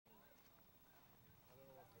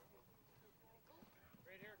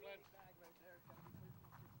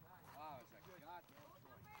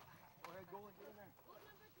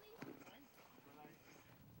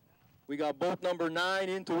We got boat number 9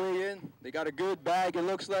 in to weigh in. They got a good bag. It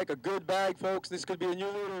looks like a good bag, folks. This could be a new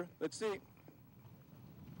leader. Let's see.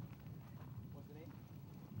 What's the name?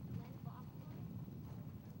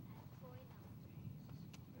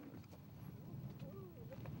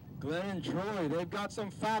 Glenn and Troy. They've got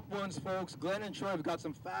some fat ones, folks. Glenn and Troy have got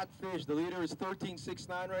some fat fish. The leader is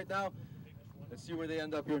 13.69 right now. Let's see where they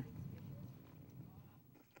end up here.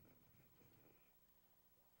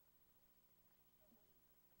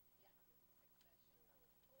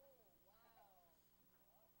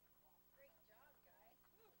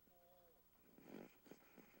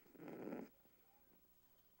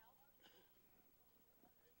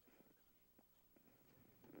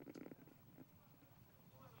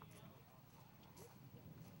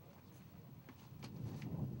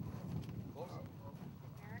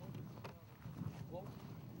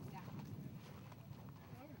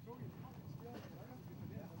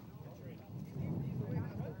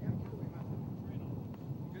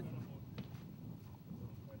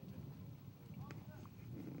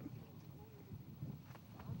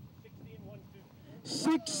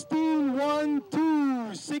 Sixteen one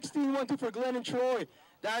two for Glenn and Troy.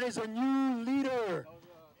 That is a new leader.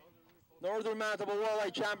 Northern Manitoba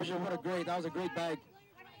Walleye Championship. What a great, that was a great bag.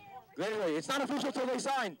 Anyway, it's not official till they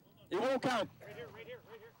sign. It won't count. Right here.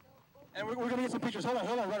 And we're gonna get some pictures. Hold on,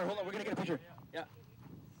 runner, hold on. We're gonna get a picture. Yeah.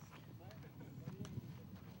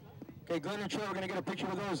 Okay, Glenn and Troy, we're gonna get a picture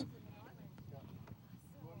with those.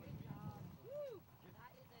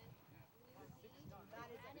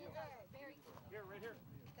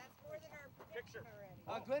 Picture.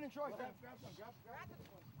 Glenn and Troy. Grab them.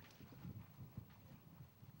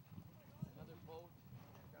 Another boat.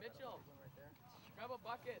 Mitchell, grab a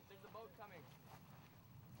bucket. There's a boat coming.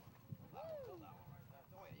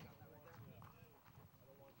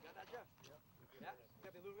 Got that, Jeff? Yeah.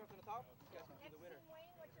 Got the luger up on the top? You guys can see the winner.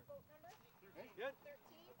 Wayne, what's your boat number? Good.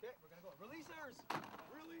 13. Okay, we're gonna go. Releasers!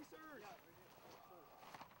 Releasers!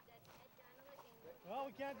 Well,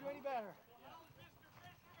 we can't do any better.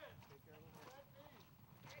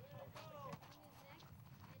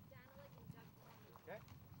 Okay.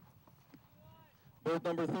 Boat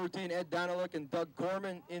number 13, Ed Daniluk and Doug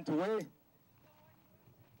Corman into weigh. How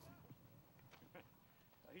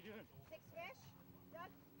you doing? 6 fish?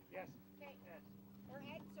 Doug? Yes. Okay. Or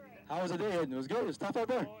Ed, sorry. How was the day, Ed? It was good. It was tough out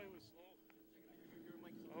there. Oh, it was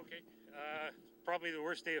slow. Okay. Probably the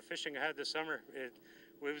worst day of fishing I had this summer. It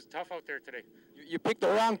was tough out there today. You picked the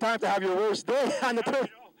wrong time to have your worst day on the trip.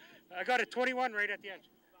 I got a 21 right at the end.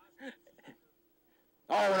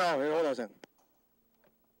 Oh, no. Here, hold on a second.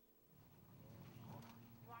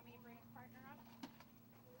 You want me to bring his partner up?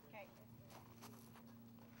 Okay.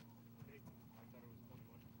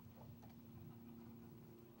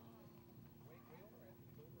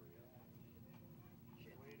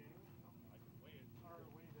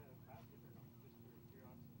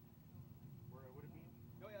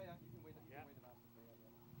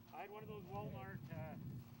 I had one of those Walmart.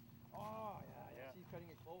 Oh, yeah. She's cutting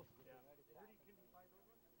it close. Yeah. Where can you buy those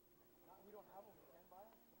ones? No, we don't have them. We can buy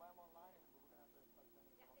them. You can buy them online, and we're going to have to start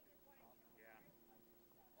sending them out. Yeah.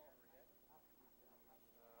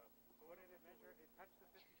 So what did it measure? It touched the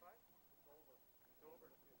 55? It's over. It's over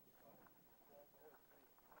the 55. 12.3.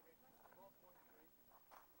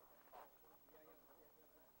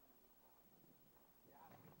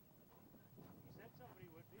 You said somebody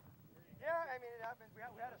would be. Yeah, I mean, it happens. We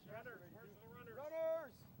had a Runners. Where's the runners?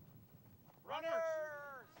 Runners! Runners!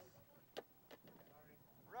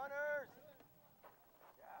 Runners!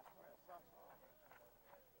 Yeah, sorry, that sucks. No, this is your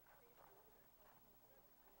record.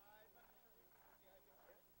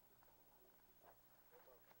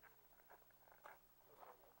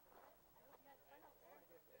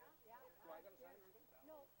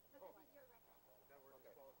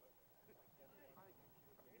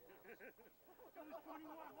 It was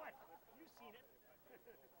 21. What? You've seen it.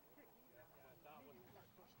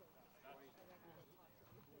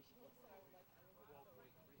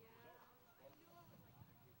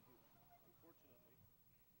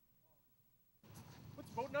 What's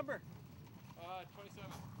boat number? 27.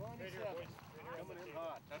 Right here, boys. Right here. Coming in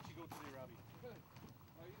hot. How'd you go today, Robbie? Good.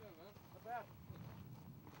 How you doing, man? Not bad.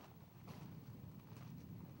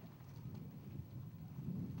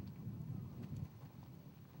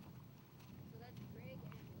 So that's Greg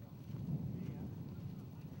and Will.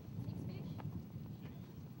 6 fish?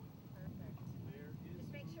 Perfect. Just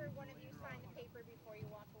make sure one of you sign the paper before you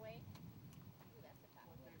walk away. Ooh, that's a tough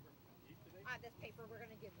one. This paper we're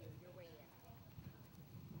going to give you. You're way in.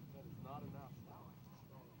 That is not enough.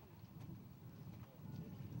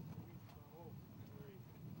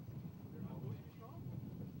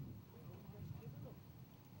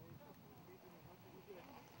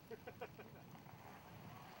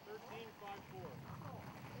 13.54.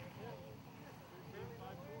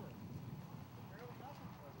 13.54.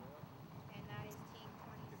 And that is team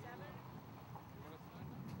 27.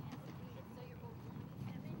 So you're both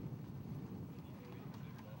 27?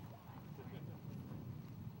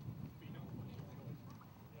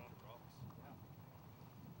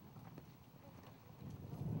 So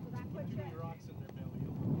that puts Too you many at rocks in their belly.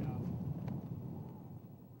 You'll look out.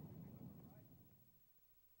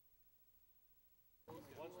 Once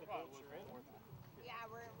the boats are in. yeah,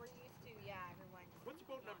 we're used to everyone. What's your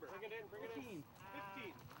boat number? Bring it in. Bring it in.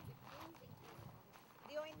 15.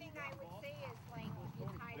 The only thing I would say is like if you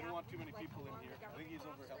tied They don't up want too many like people in along here. the I think he's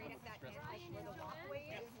over government helping docks, with right the at that stress. end, like where the walkway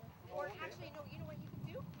is. Or actually no, you know what you can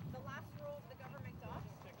do? The last row of the government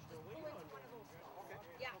docks, just pull into one of those stalls. Okay.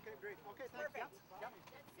 Yeah. Okay, great. Okay, thanks. Perfect. Yep. That's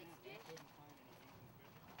 6 fish?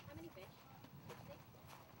 How many fish? 6?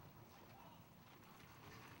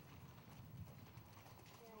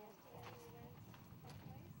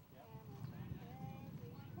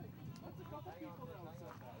 That's a couple people that said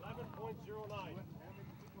that. 11.09. 11.09.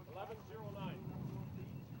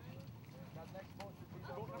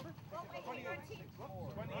 Boat number? Oh wait, hang on, team.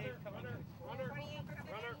 28. Runner. 28 coming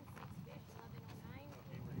Runner. in. 6 fish,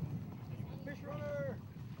 1109. Fish runner.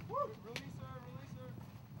 Woo! Release her. Release her.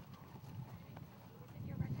 Is it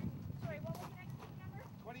your record? Sorry, what was the next team number?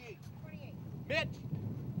 28. 28. Mitch.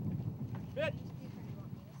 Mitch.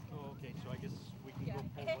 Oh, okay. So I guess we can go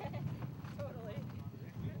forward. Totally.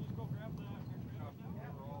 Just go grab the.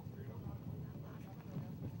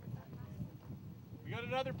 We got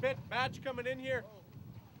another bit batch coming in here.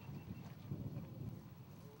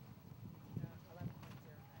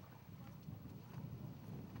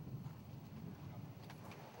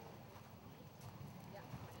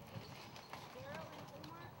 Daryl and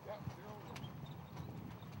Omar?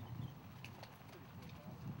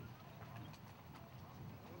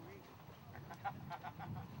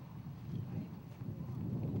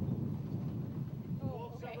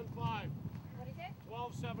 Oh, okay. 12.75. What is it?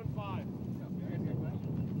 12.75.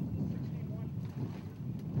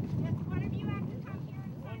 Yes, one of you have to come here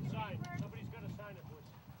and sign One the sign. paper. Somebody's got to sign it for us.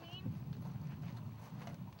 Team.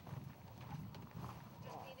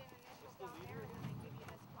 Just need an initial down there and then I give you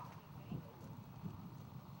this copy, okay?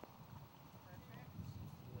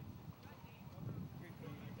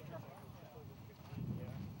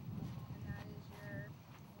 And that is your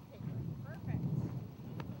paper. Perfect.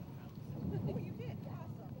 Oh, you did.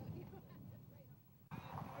 Awesome.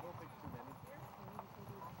 I don't think too many.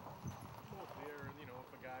 Both there, and if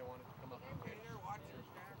a guy wanted to come up and get it.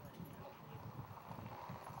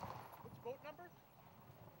 What's boat number?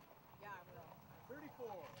 Yeah, I will. 34.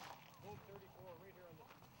 Boat 34, right here on the.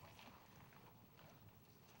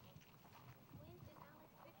 Clint and Alex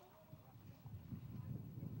Bickle?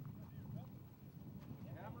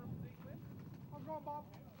 Camera, please, Clint. How's it going, Bob?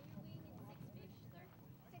 Are you weighing in 6 fish, sir?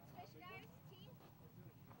 6 fish, guys. Team. 6 fish.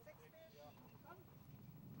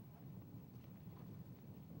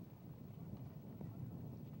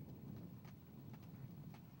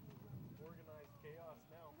 Organized chaos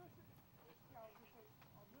now. No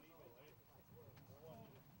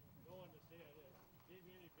one to say it is. Gave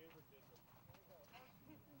me any favoritism.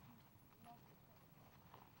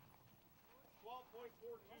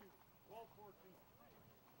 12.42. 12.42.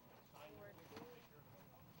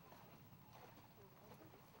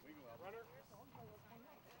 Runner.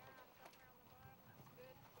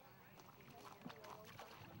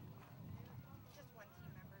 Just one team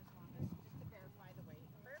member as long as, just to verify the weight.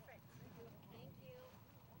 Perfect. Thank you.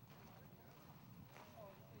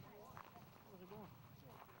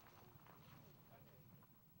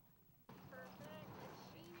 Perfect.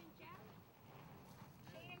 Shane and Jeff?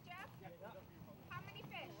 Shane and Jeff? How many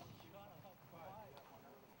fish?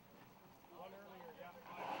 One earlier, yeah.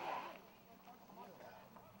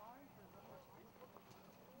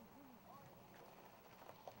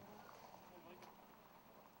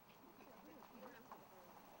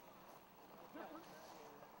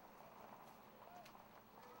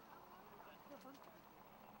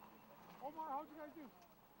 Omar, how'd you guys do?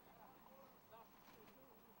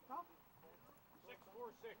 Tough?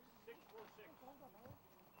 646. 646.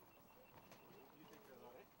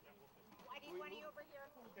 I need one of you over here.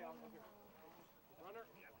 Runner.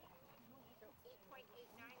 So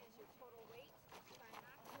 8.89 is your total weight. Sign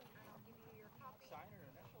that, and I'll give you your copy. Sign or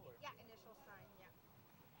initial or? Yeah, initial sign, yeah.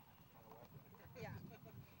 Yeah.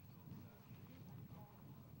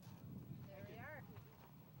 There we are.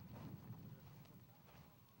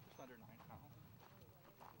 Just under 9 pounds.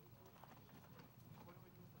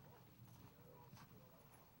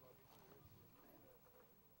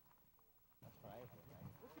 That's right.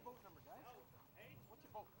 What's your boat number, guys? Hey? What's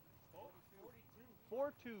your boat?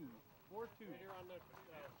 4-2. 4-2. Right here on the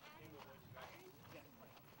Inaugural.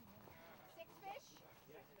 Six fish?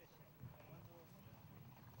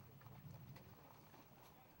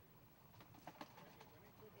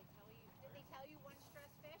 Did they tell you one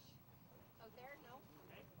stress fish out there? No?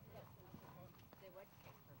 Yes. They would?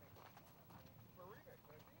 Okay, perfect.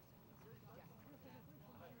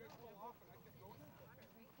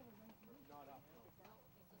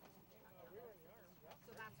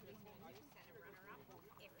 So that's what he's going to do, send a runner up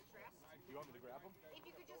if stressed. Do you want me to grab him? If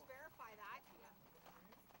you could just verify that.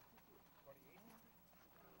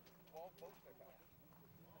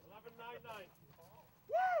 11.99.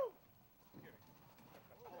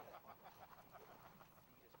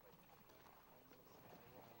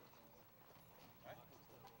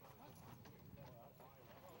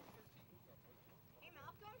 Hey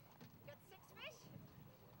Malcolm, you got six fish?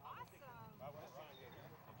 Awesome.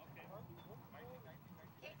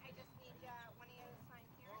 Okay, I just need one of you to sign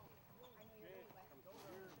here. I know you're really wet.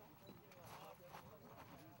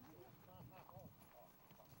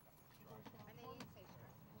 And they need to say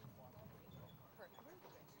stress. Perfect.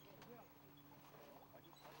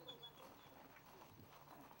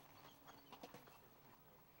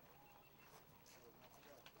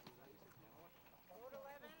 Load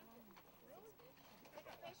 11. Pick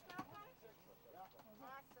a fish, Malcolm?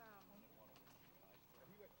 Awesome.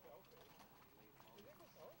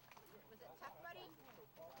 Was it tough, buddy?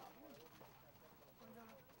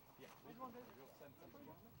 Yeah.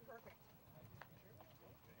 Perfect.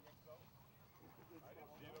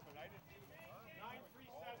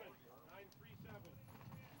 937. 937.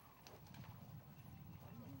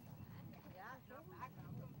 Yeah, not bad,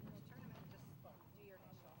 Malcolm. First tournament, just do your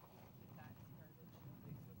initial. Keep that garbage.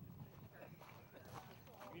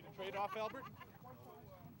 You need a trade-off, Albert? And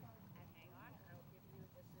hang on, I'll give you,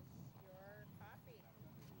 this is your coffee.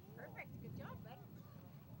 Perfect, good job, bud.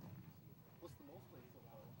 What's the most weight so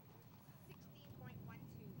far? 16.12.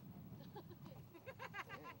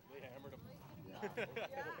 They hammered him. Yeah.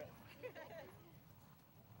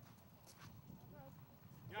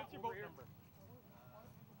 What's your boat number?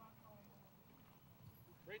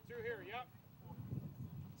 Right through here, yep.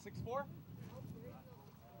 6'4"?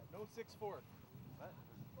 No 6'4". What?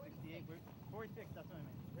 68, 46, that's what I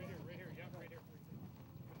meant. Right here, yep, right here.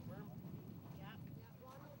 Confirm? Yeah.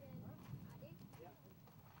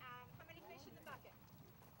 How many fish in the bucket?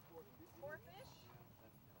 4 fish?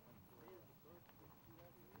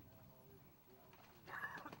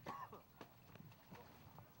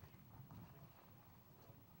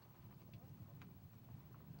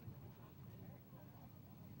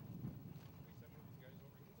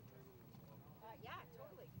 Yeah,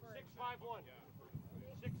 totally. For 651.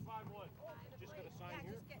 651. Just gonna sign yeah,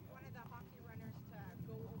 here. just get one of the hockey runners to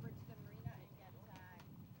go over to the marina and get a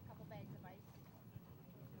couple bags of ice.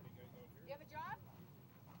 Do you have a job?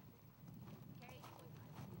 Okay.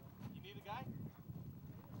 You need a guy?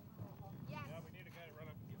 Yes. Yeah, we need a guy to run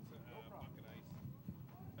up and get some bucket ice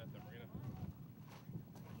at the marina.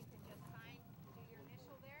 You can just sign, do your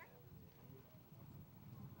initial there.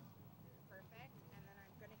 Perfect. And then I'm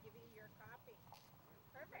going to give you your copy.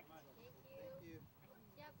 Perfect. Thank you. Thank you.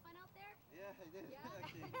 You have fun out there? Yeah, I did. Yeah.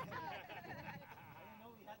 Actually. I didn't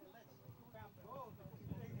know we had to let crap go.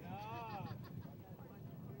 Yeah.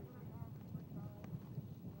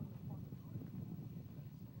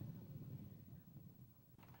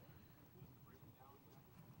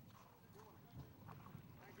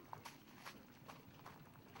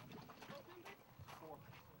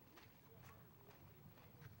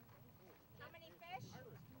 How many fish?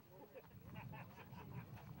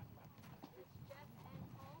 It's Jeff and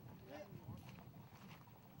Paul. Or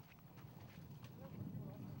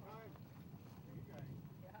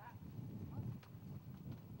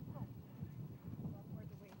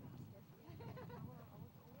the weighmaster.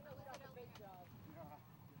 Big job. Yeah?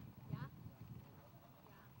 Yeah.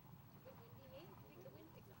 Is it windy, hey? I think the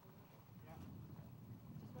wind picks up a little bit.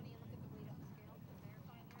 Just want you to look at the weight on the scale to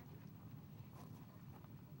verify there.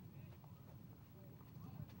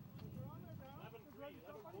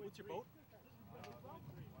 11.3. What's your boat?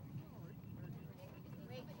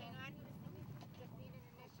 Wait, hang on. Just need an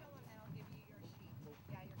initial and then I'll give you your sheet.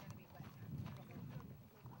 Yeah, you're going to be wet now.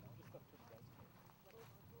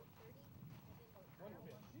 One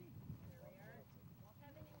fish. There we are.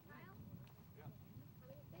 Kevin and Kyle? Yeah.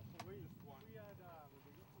 How many fish?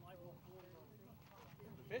 We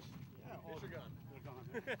had the fish? Yeah, Fish are gone. They're gone.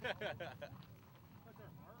 But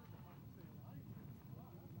they're hard to stay alive.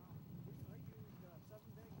 I used 7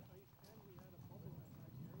 bags of ice and we had a bubble that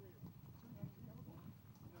night earlier.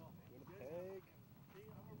 No. Winnipeg.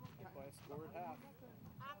 Hit by a score at half.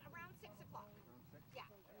 Around 6 o'clock. Around 6?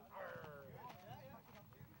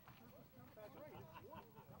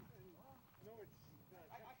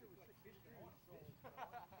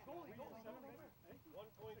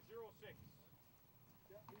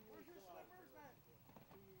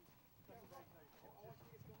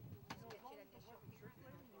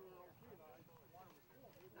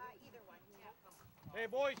 Either one. Yeah. Hey,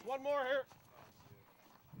 boys, one more here.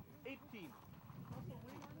 18. Come to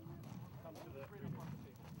the.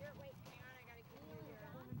 Here, wait, hang on, I gotta give you your.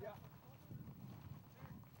 Yeah.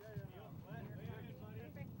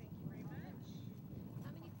 Perfect, thank you very much.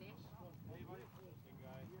 How many fish?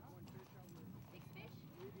 6 fish?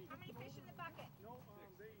 How many fish in the bucket? No,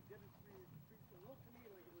 they did it three. It looked to me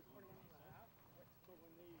like it was 21 and a half. But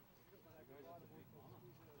when they, but I got a lot of work to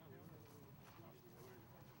squeeze it out down.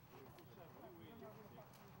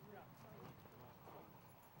 Yeah.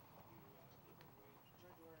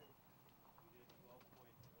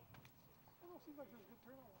 Oh, seems like there's a good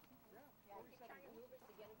turnout. Yeah. Yeah, I keep trying to move it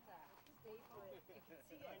to get it to stay so you can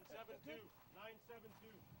see it. 972.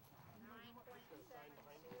 972. 9.72.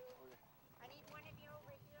 I need one of you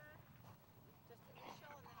over here. Just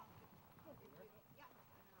initial and then I'll give you, yeah,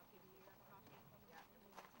 and then I'll give you your copy. Yeah.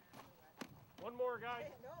 One more,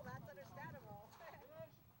 guys. No, that's understandable.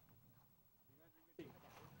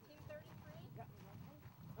 Team 33?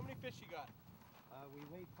 How many fish you got? We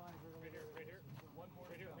weighed 5 earlier. Right here. One more.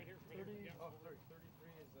 Right here. 30. Yeah. Oh, sorry. 33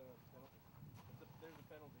 is a penalty. There's a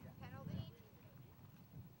penalty. Penalty?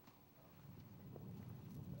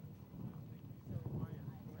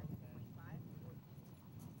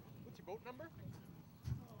 What's your boat number?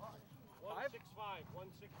 165.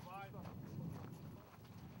 165.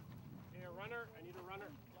 Okay, a runner. I need a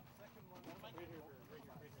runner. Second one. Right here. Right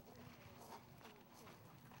here.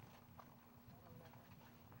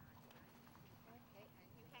 Okay,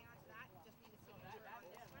 and you hang on to that. You just need a signature on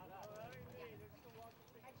this one.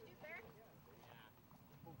 How'd you do, Bear?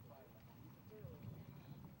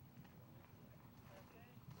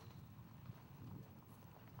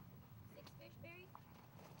 Six fish, Barry?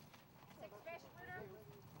 6 fish, Ritter.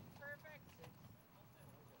 Perfect. You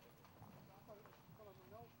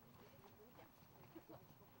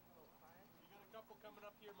got a couple coming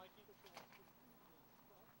up here, Mikey.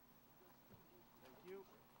 Thank you.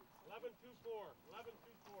 1124.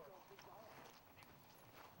 1124.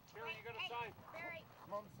 Barry, you got to sign. Barry.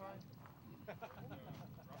 Mom, sign. Just need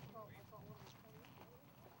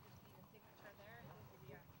a signature there, and I'll give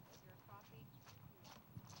you your copy.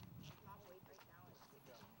 Top weight right now is 16.12.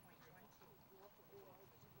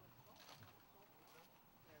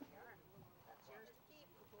 There we are. That's yours to keep.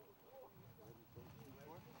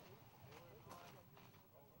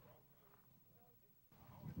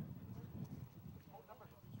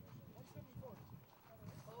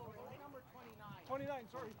 Oh, really? Number 29. 29,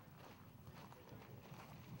 sorry.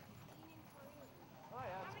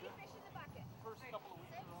 How many fish in the bucket? First couple of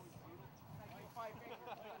weeks 6? are always brutal. 5 fish. 6.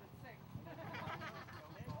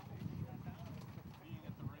 Being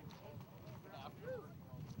at the rink after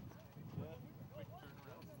quick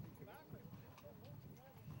turnaround.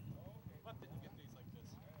 But then you get days like this.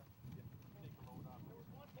 Take a load off.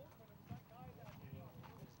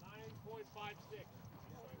 9.56.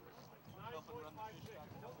 9.56.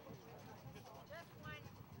 Just one.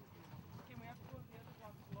 Okay, we have to go to the other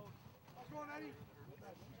one to load. How's it going, Eddie?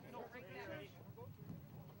 No, right there.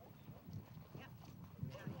 Yep.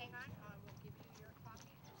 Now, hang on. We'll give you your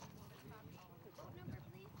copy. Boat number,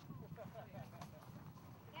 please.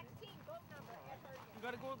 Next team, boat number. I heard you. You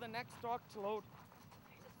gotta go to the next dock to load.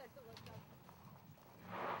 Just start to look up.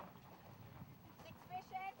 6 fish,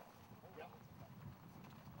 Ed?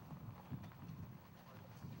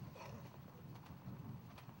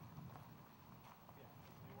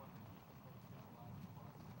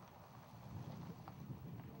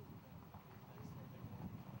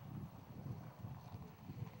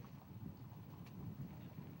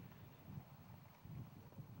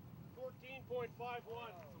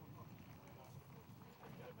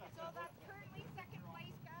 So that's currently second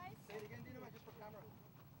place, guys. Say it again, Dino, just for camera.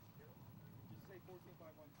 Just say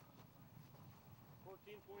 14.51.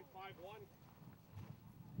 14.51.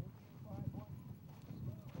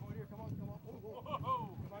 Come on here, come on.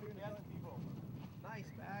 Whoa! Come on here, yes, people.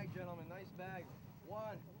 Nice bag, gentlemen, nice bag.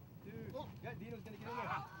 1, 2. Yeah, Dino's gonna get in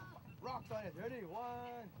there. Rocks on it. Ready?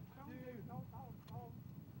 1, 2.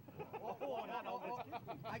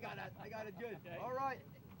 I got it good. All right.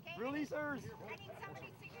 Okay, Releasers. I need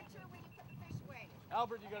somebody's signature when you put the fish away.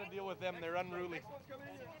 Albert, you got to deal with them. They're unruly. Next one's coming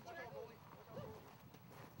in. Signature.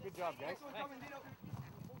 Good job, guys. Next one's coming, Dino.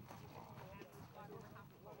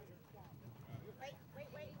 Wait.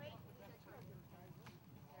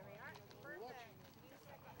 There we are. Perfect.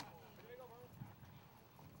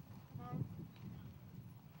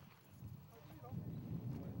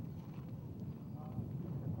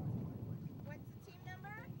 What's the team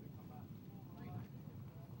number?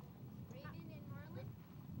 Raven and Marlin?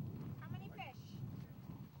 How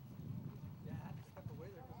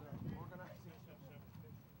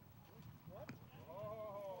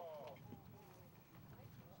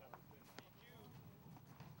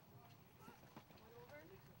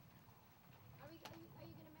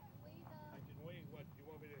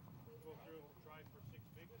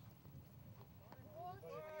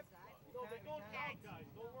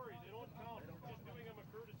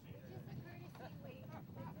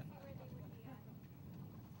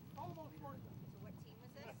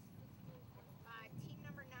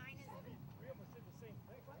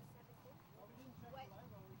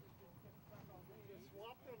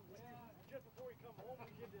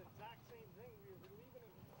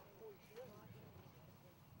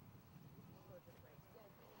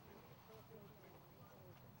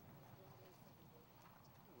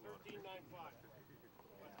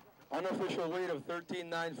 13.95. Unofficial weight of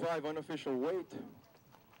 13.95, unofficial weight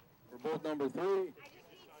for boat number 3. I just need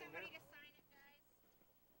somebody to sign it,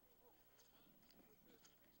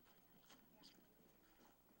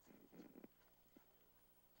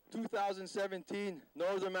 guys. 2017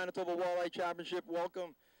 Northern Manitoba Walleye Championship.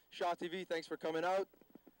 Welcome, Shaw TV. Thanks for coming out.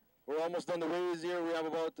 We're almost done the weighs here. We have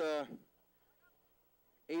about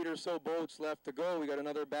 8 or so boats left to go. We got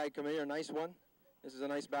another bag coming here, a nice one. This is a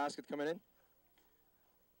nice basket coming in.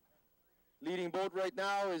 Leading boat right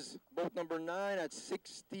now is boat number 9 at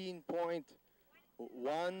 16.12.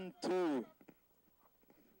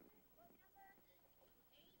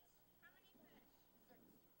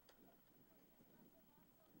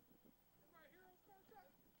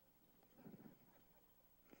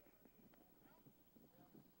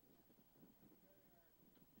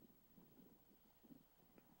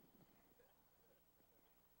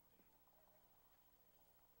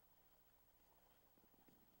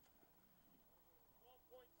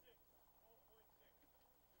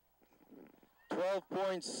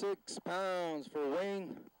 £12.6 for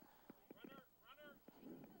Wayne.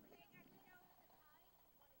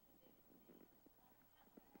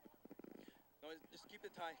 No, just keep the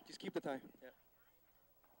tie. Just keep the tie. Yeah.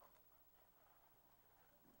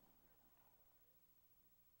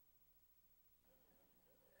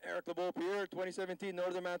 Eric LeBeau-Pierre, 2017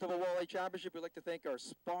 Northern Manitoba Walleye Championship. We'd like to thank our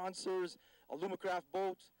sponsors, Alumacraft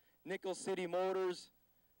Boats, Nickel City Motors,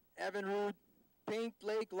 Evinrude, Paint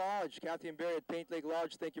Lake Lodge. Kathy and Barry at Paint Lake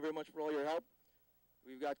Lodge, thank you very much for all your help.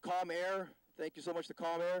 We've got Com Air. Thank you so much to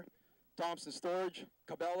Com Air. Thompson Storage,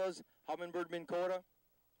 Cabela's, Humminbird Minn Kota.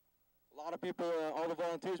 A lot of people, all the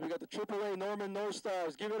volunteers. We got the AAA Norman North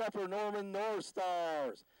Stars. Give it up for Norman North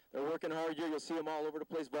Stars. They're working hard here. You'll see them all over the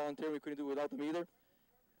place volunteering. We couldn't do it without them either.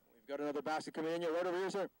 We've got another basket coming in here. Right over here,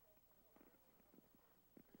 sir.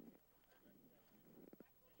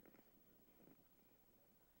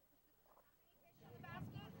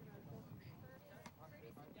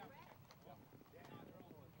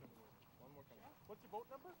 What's your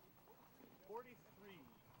boat number? 43.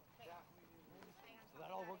 So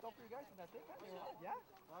that all worked out for you guys? That's it? Yeah?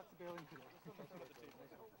 Lots of bailing today. You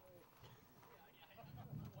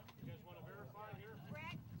guys want to verify here?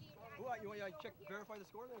 Brett, do you Who, you want to check, verify the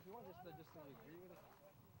score there if you want, just to agree with it?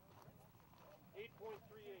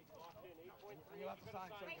 8.38 locked in. 8.38. You'll have to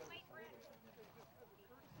sign. wait, Brett.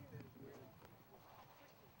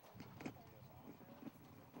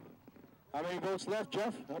 How many boats left,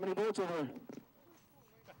 Jeff? How many boats over there?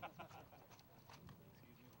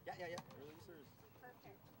 Yeah. Releasers.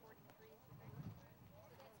 Perfect. 43.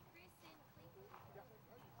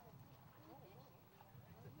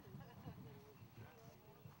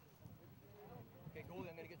 Okay,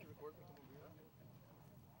 Goldie, I'm going to get you recorded. Come over here.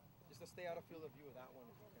 Just to stay out of field of view of that one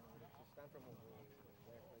if you can. Just stand from over there,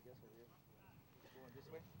 I guess, over here. Going this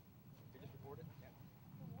way. You just record it? Yeah.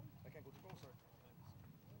 I can't go too close, sir.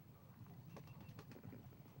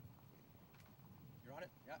 You're on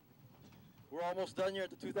it? Yeah. We're almost done here at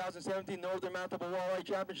the 2017 Northern Manitoba Walleye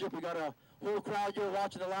Championship. We got a whole crowd here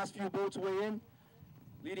watching the last few boats weigh in.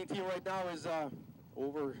 Leading team right now is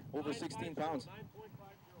over 16 pounds.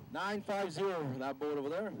 950, that boat over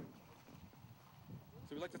there.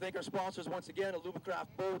 So we'd like to thank our sponsors once again, Alumacraft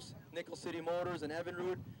Boats, Nickel City Motors, and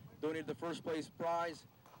Evinrude. Donated the first place prize,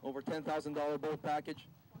 over $10,000 boat package.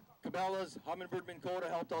 Cabela's, Humminbird Minn Kota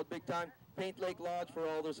helped out big time. Paint Lake Lodge for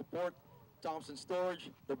all their support. Thompson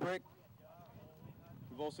Storage, The Brick.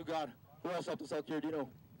 We've also got, who else helped us out here, do you know?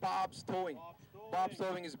 Bob's Towing. Bob's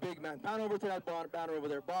Towing is big, man. Pan over to that banner over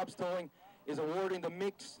there. Bob's Towing is awarding the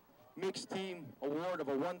mixed team award of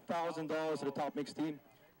a $1,000 to the top mixed team.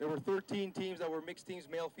 There were 13 teams that were mixed teams,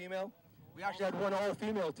 male, female. We actually had one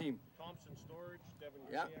all-female team. Thompson Storage, Devin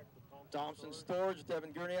Yeah. Gurniak. Thompson Storage,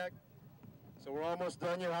 Devin Gurniak. So we're almost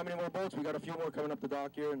done here. How many more boats? We got a few more coming up the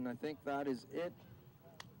dock here, and I think that is it.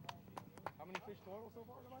 How many fish total so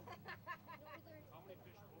far, Levi? How many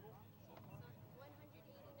fish total?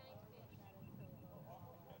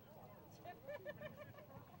 189 fish.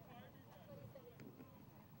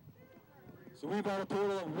 So we've had a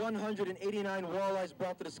total of 189 walleyes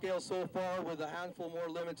brought to the scale so far, with a handful more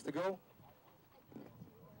limits to go.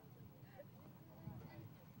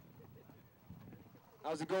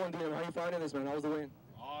 How's it going, Dino? How you finding this, man? How's the wind?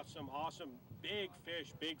 Awesome. Big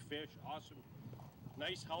fish. Awesome.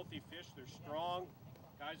 Nice, healthy fish. They're strong.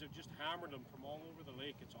 Guys have just hammered them from all over the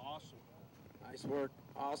lake. It's awesome. Nice work.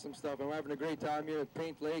 Awesome stuff. And we're having a great time here at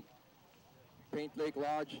Paint Lake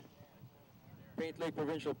Lodge, Paint Lake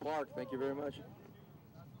Provincial Park. Thank you very much.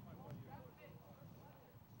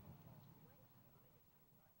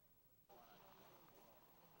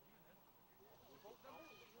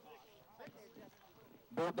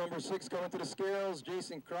 boat number 6 coming to the scales,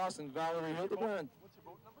 Jason Cross and Valerie Hildebrand. What's your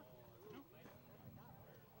boat number? 2?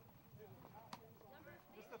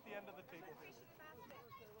 Just at the end of the table.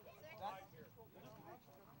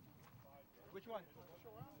 Which one? That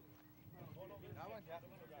one, yeah.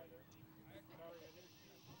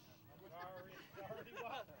 Sorry.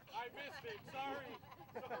 I missed it. Sorry.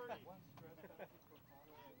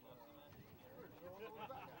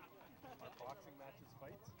 Our boxing matches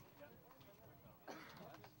fights?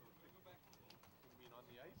 You mean on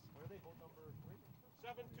the ice? Where are they? Boat number 3?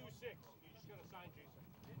 726. You just got to sign, Jason.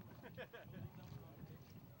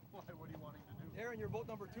 Why? What are you wanting to do? Aaron, your boat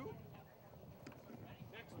number 2?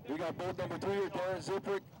 We got boat number 2 here, Darren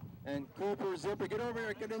Ziprick and Cooper Ziprick. Get over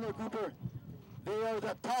here, get in there, Cooper. They are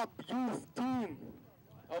the top youth team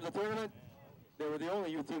of the tournament. They were the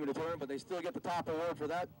only youth team in the tournament, but they still get the top award for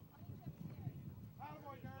that.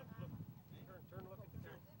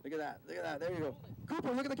 Look at that, look at that, there you go.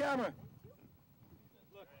 Cooper, look at the camera.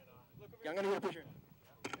 I'm gonna get a picture.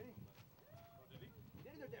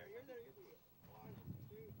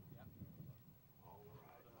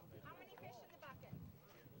 How many fish in the bucket?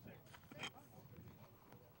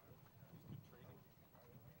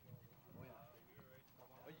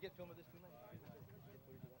 Oh, you get film of this too, man?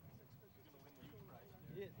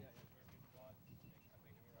 He is, yeah.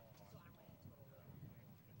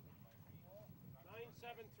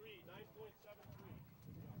 973. 9.73.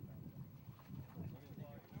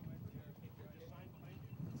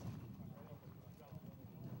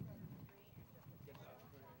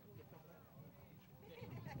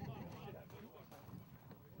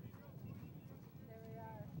 There we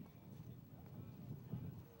are.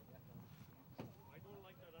 I don't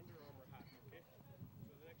like that Under Armour hat, okay?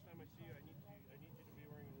 So the next time I see you, I need you to be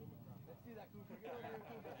wearing a Lumicron. Let's see that, Cooper. Get over here,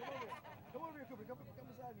 Cooper. Come over here, Cooper. Come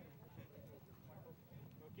beside me.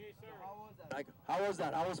 Okay, sir. How was that? How was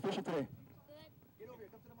that? How was fishing today? Get over here.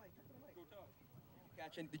 Come to the mic. Go talk.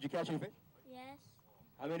 Did you catch any fish? Yes.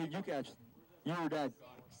 How many did you catch? You or Dad?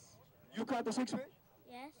 You caught the 6 fish?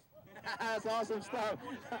 Yes. That's awesome stuff.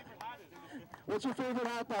 What's your favorite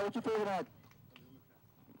hat, Pat? What's your favorite hat?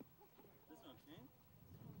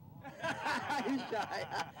 He's shy.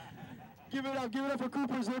 Give it up for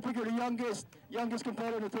Cooper Ziprick, the youngest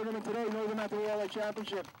competitor in the tournament today, Northern Manitoba Walleye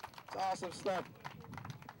Championship. It's awesome stuff.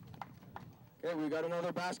 Okay, we got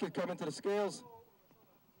another basket coming to the scales.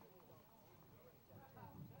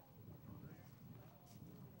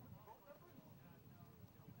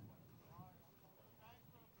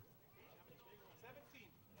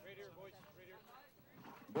 Right here, boys. Right here.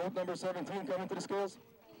 Boat number 17 coming to the scales.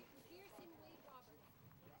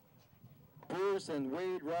 Pierce and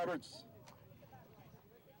Wade Roberts.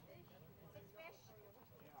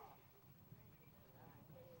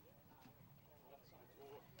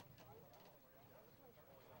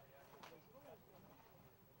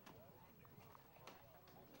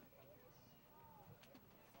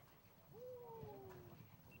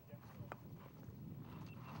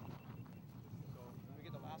 When we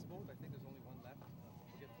get the last boat, I think there's only one left.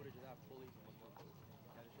 We'll get footage of that fully.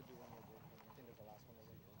 Yeah, there should be one more boat. I think there's the last one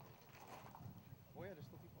already. Oh yeah,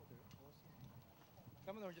 there's still people out there.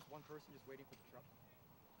 Some of them are just one person just waiting for the truck.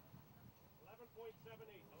 11.78.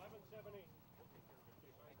 11.78.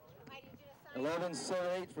 I need you to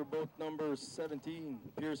sign. 11.78 for boat number 17,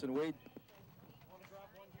 Pierce and Wade. Want to grab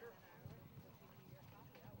one here?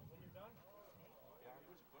 When you're done? Yeah, it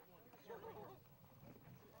was a good one.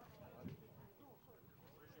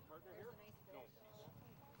 Where's your partner here? No.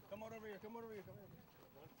 Come on over here. Come on over here. Come on over here.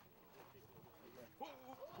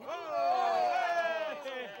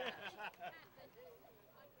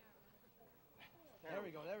 There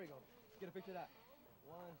we go. There we go. Let's get a picture of that.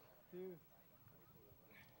 1, 2.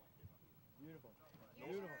 Beautiful.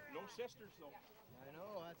 Beautiful. No sisters, though. I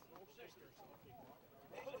know. That's No sisters.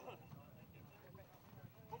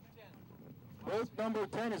 Boat number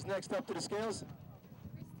 10 is next up to the scales.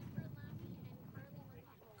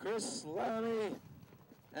 Chris Lammy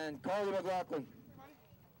and Carly McLaughlin.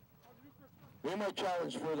 They might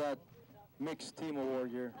challenge for that mixed team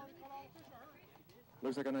award here.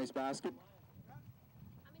 Looks like a nice basket.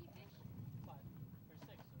 How many fish? 5 or 6.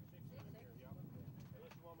 6.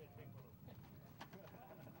 Unless you want me to take one.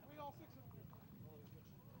 We all 6 of them.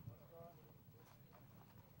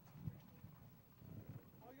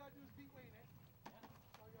 All you gotta do is beat Wayne, eh?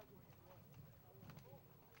 All you gotta do. I know.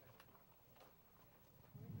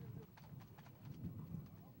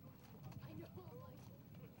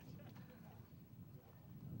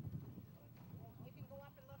 You can go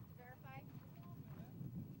up and look to verify.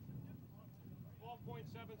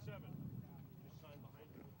 12.77. Just sign behind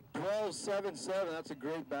you. 12.77. That's a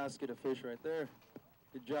great basket of fish right there.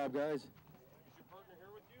 Good job, guys. Is your partner here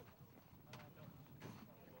with you?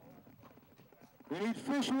 We need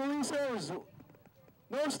fish releasers.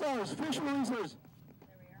 No stars, fish releasers.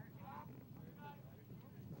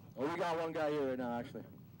 Oh, we got one guy here right now, actually.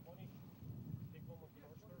 Take one with the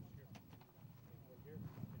North Stars here. Take one here.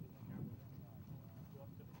 Go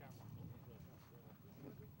up to the camera.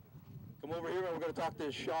 Come over here and we're going to talk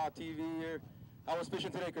to Shaw TV here. How was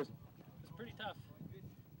fishing today, Chris? It's pretty tough.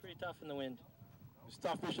 Pretty tough in the wind. It's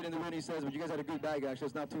tough fishing in the wind, he says, but you guys had a good bag, actually.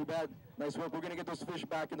 It's not too bad. Nice work. We're going to get those fish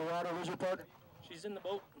back in the water. Where's your partner? She's in the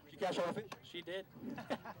boat. Did you catch all the fish? She did.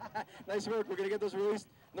 Nice work. We're going to get those released.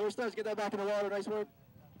 North Stars, get that back in the water. Nice work.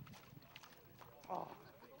 Oh.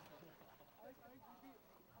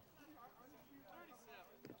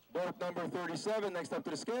 Boat number 37, next up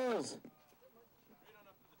to the scales.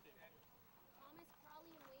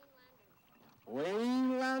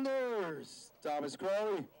 Wayne Landers. Thomas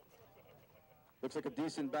Crowley. Looks like a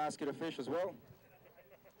decent basket of fish as well.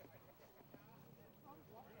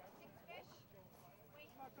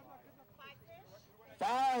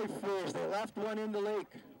 5 fish. They left one in the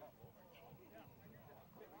lake.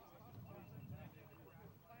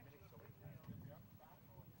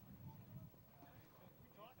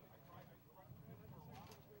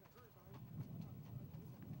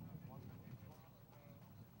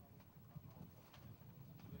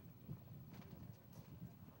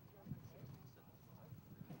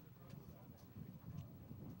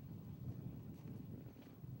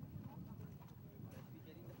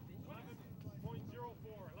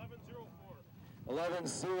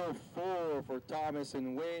 $11.04. 11.04 for Thomas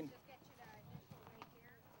and Wayne.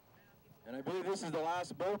 And I believe this is the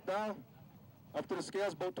last boat now. Up to the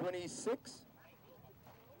scales, boat 26.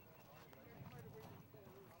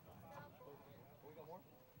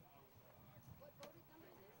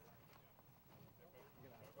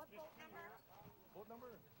 Boat number?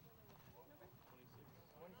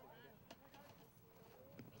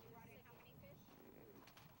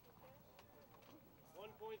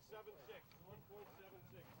 1.76. 1.76.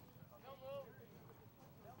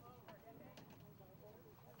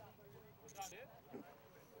 Was that it?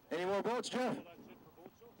 Any more boats, Jeff? That's it for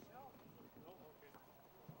boat show? No? Okay.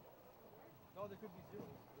 No, there could be zero.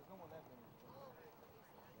 There's no one left anymore.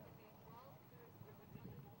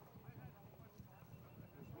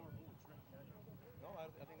 No, I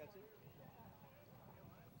think that's it. He said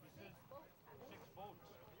 6 boats.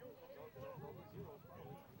 There'll be zeros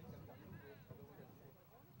probably.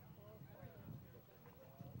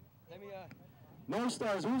 Let me, North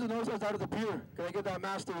Stars. Who's the North Stars out of the pier? Can I get that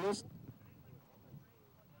master list?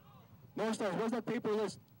 North Stars, where's that paper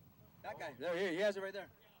list? that guy. There, he has it right there.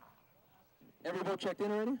 Every boat checked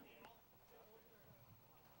in already?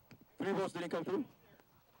 3 boats didn't come through?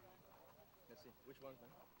 Let's see. Which ones, man?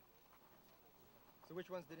 So which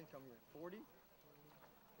ones didn't come here? 40? Okay.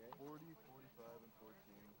 40, 45, and 14.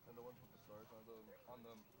 And the ones with the stars on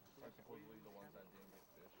them are supposedly the ones that didn't get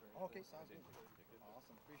fish. Right? Okay, sounds good.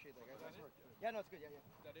 Awesome. Appreciate that, guys. Nice work. Yeah, no, it's good. Yeah, yeah.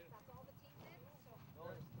 That it? That's all the teams in? So No,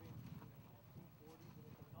 there's 3.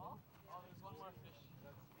 Oh, there's one more fish.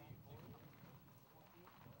 That's the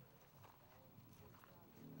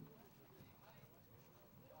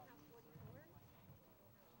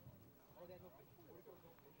Oh, they had no fish. 44 no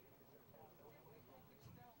fish.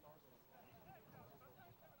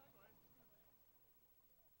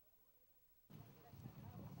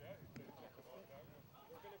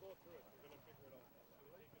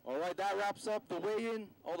 All right, that wraps up the weigh-in.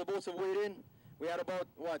 All the boats have weighed in. We had about,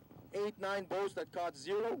 8, 9 boats that caught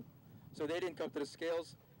 0, so they didn't come to the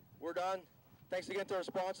scales. We're done. Thanks again to our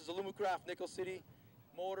sponsors, Alumacraft, Nickel City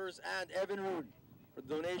Motors, and Evinrude for the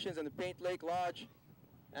donations, and the Paint Lake Lodge,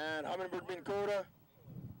 and Humminbird Minn Kota,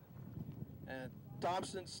 and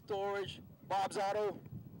Thompson Storage, Bob's Auto.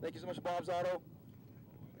 Thank you so much, Bob's Auto.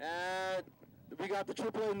 And we got the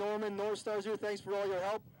AAA Norman North Stars here. Thanks for all your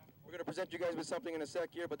help. We're going to present you guys with something in a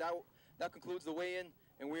sec here, but that concludes the weigh-in,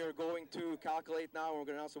 and we are going to calculate now, and we're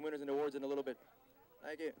going to announce some winners and awards in a little bit.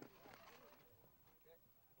 Thank you.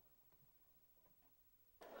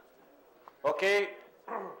 Okay,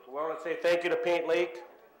 we want to say thank you to Paint Lake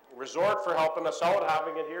Resort for helping us out,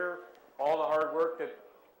 having it here. All the hard work that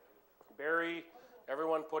Barry,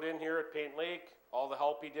 everyone put in here at Paint Lake, all the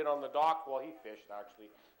help he did on the dock. Well, he fished, actually.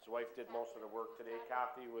 His wife did most of the work today.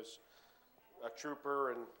 Kathy was a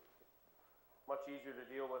trooper and much easier to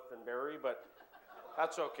deal with than Barry, but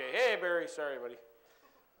that's okay. Hey, Barry, sorry, buddy.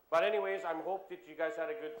 But anyways, I hope that you guys had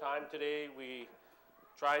a good time today. We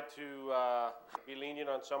tried to be lenient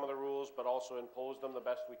on some of the rules, but also impose them the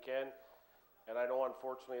best we can. And I know,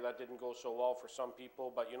 unfortunately, that didn't go so well for some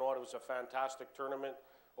people, but you know what? It was a fantastic tournament.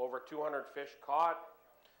 Over 200 fish caught.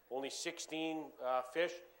 only 16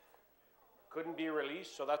 fish couldn't be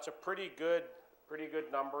released, so that's a pretty good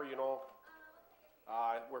number, you know.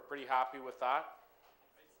 We're pretty happy with that.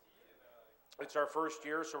 It's our first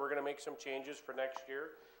year, so we're going to make some changes for next year.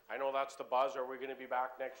 I know that's the buzz. Are we going to be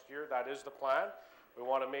back next year? That is the plan. We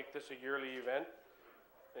want to make this a yearly event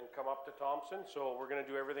and come up to Thompson, so we're going to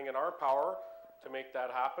do everything in our power to make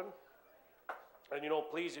that happen. And you know,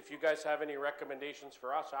 please, if you guys have any recommendations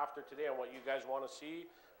for us after today on what you guys want to see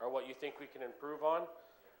or what you think we can improve on,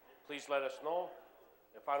 please let us know.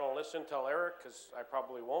 If I don't listen, tell Eric, because I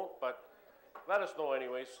probably won't, but let us know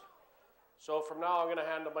anyways. So from now, I'm going to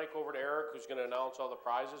hand the mic over to Eric, who's going to announce all the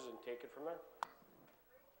prizes and take it from there.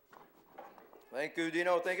 Thank you,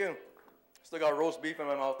 Dino. Thank you. Still got roast beef in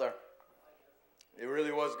my mouth there. It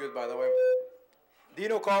really was good, by the way.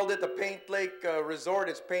 Dino called it the Paint Lake Resort.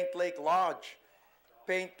 It's Paint Lake Lodge.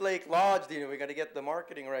 Paint Lake Lodge, Dino. We got to get the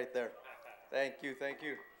marketing right there. Thank you, thank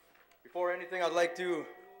you. Before anything, I'd like to...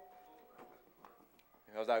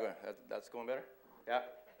 How's that going? That's going better? Yeah,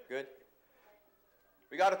 good.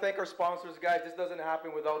 We got to thank our sponsors, guys. This doesn't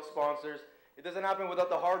happen without sponsors. It doesn't happen without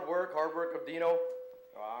the hard work of Dino.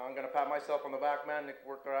 I'm going to pat myself on the back, man. Nick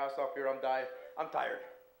worked our ass off here. I'm tired.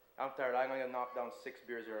 I'm going to knock down 6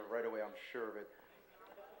 beers here right away. I'm sure of it.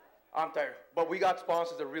 I'm tired. But we got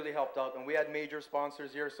sponsors that really helped out, and we had major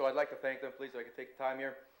sponsors here, so I'd like to thank them, please, if I could take the time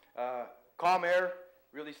here. Calm Air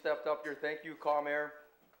really stepped up here. Thank you, Calm Air.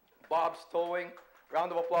 Bob's Towing.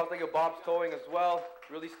 Round of applause. Thank you, Bob's Towing as well.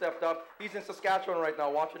 Really stepped up. He's in Saskatchewan right now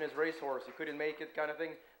watching his racehorse. He couldn't make it, kind of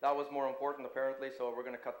thing. That was more important, apparently, so we're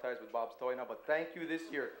going to cut ties with Bob's Towing now. But thank you this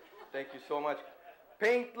year. Thank you so much.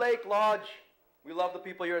 Paint Lake Lodge. We love the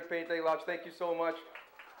people here at Paint Lake Lodge. Thank you so much.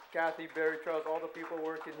 Kathy, Barry, Charles, all the people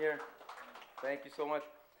working here. Thank you so much.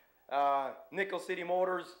 Nickel City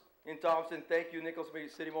Motors in Thompson. Thank you, Nickel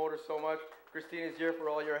City Motors, so much. Christina's here for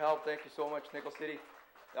all your help. Thank you so much, Nickel City.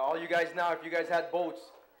 All you guys now, if you guys had boats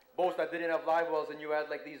that didn't have live wells and you had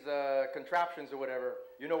like these contraptions or whatever,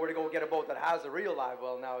 you know where to go get a boat that has a real live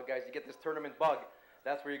well now, guys. You get this tournament bug.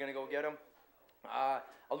 That's where you're going to go get them.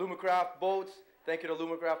 Alumacraft Boats. Thank you to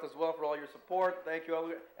Alumacraft as well for all your support. Thank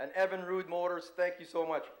you. And Evan Rude Motors. Thank you so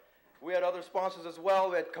much. We had other sponsors as well.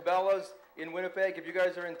 We had Cabela's in Winnipeg. If you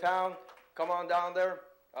guys are in town, come on down there.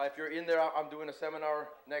 If you're in there, I'm doing a seminar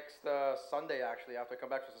next Sunday, actually, after I come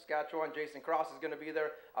back from Saskatchewan. Jason Cross is going to be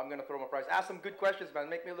there. I'm going to throw him a prize. Ask some good questions, man.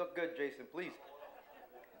 Make me look good, Jason, please.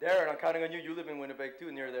 Darren, I'm counting on you. You live in Winnipeg,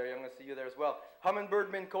 too, near there. I'm going to see you there as well. Humminbird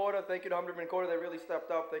Minn Kota. Thank you to Humminbird Minn Kota. They really stepped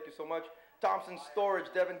up. Thank you so much. Thompson Storage.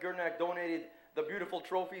 Devin Gurnak donated the beautiful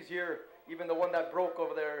trophies here. Even the one that broke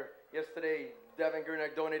over there yesterday, Devin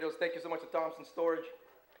Gurnak donated those. Thank you so much to Thompson Storage.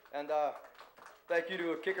 And thank you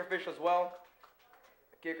to Kickerfish as well.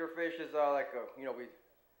 Kickerfish is we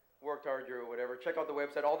worked hard here or whatever. Check out the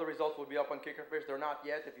website. All the results will be up on Kickerfish. They're not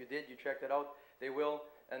yet. If you did, you checked it out. They will.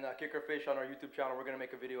 And Kickerfish on our YouTube channel, we're going to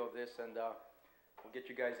make a video of this, and we'll get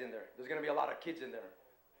you guys in there. There's going to be a lot of kids in there.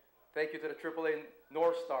 Thank you to the AAA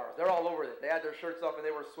North Stars. They're all over it. They had their shirts off, and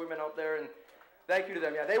they were swimming out there, and thank you to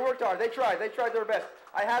them. Yeah, they worked hard. They tried. They tried their best.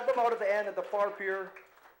 I had them out at the end at the far pier.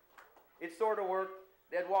 It sort of worked.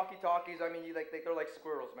 They had walkie-talkies. I mean, they're like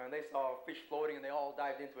squirrels, man. They saw fish floating, and they all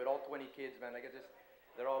dived into it. All 20 kids, man.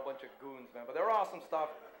 They're all a bunch of goons, man. But they're awesome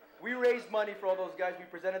stuff. We raised money for all those guys. We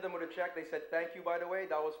presented them with a check. They said thank you, by the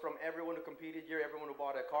way. That was from everyone who competed here, everyone who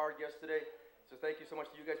bought a card yesterday. So thank you so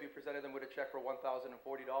much to you guys. We presented them with a check for $1,040.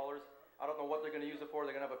 I don't know what they're going to use it for.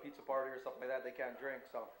 They're going to have a pizza party or something like that. They can't drink,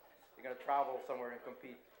 so they're going to travel somewhere and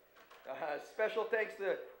compete. Special thanks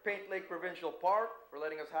to Paint Lake Provincial Park for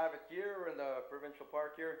letting us have it here in the provincial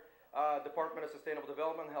park here. Department of Sustainable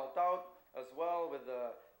Development helped out as well with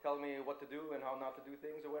telling me what to do and how not to do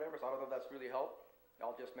things or whatever. So I don't know if that's really helped.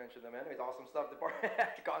 I'll just mention them anyways. Awesome stuff. Department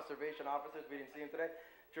Conservation Officers. We didn't see them today.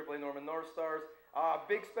 AAA Norman North Stars.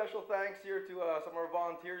 Big special thanks here to some of our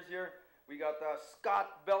volunteers here. We got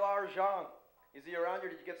Scott Bellarjean. Is he around here?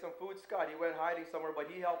 Did you get some food, Scott? He went hiding somewhere, but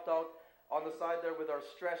he helped out on the side there with our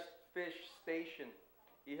stressed fish station.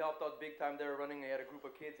 He helped out big time there running. He had a group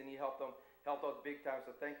of kids and he helped out big time.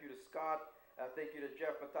 So thank you to Scott. Thank you to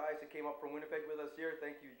Jeff Matthijs who came up from Winnipeg with us here.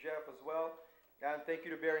 Thank you, Jeff, as well. And thank you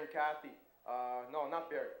to Barry and Kathy. No, not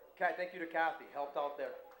Barry. Thank you to Kathy. Helped out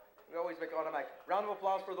there. We always make automatic. Round of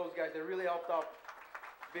applause for those guys. They really helped out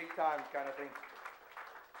big time kind of thing.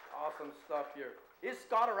 Awesome stuff here. Is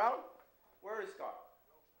Scott around? Where is Scott?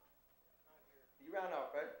 He ran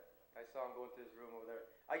out, right? I saw him go into his room over there.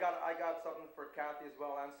 I got something for Kathy as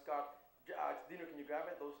well and Scott. Dino, can you grab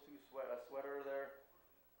it? Those two sweater there.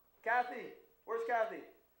 Kathy, where's Kathy?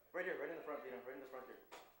 Right here, right in the front, Dino, right in the front here.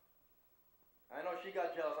 I know she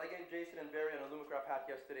got jealous. I gave Jason and Barry an Alumacraft hat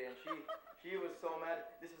yesterday, and she was so mad.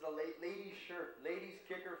 This is a ladies shirt, ladies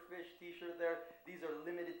kicker fish t-shirt there. These are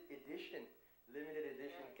limited edition. Limited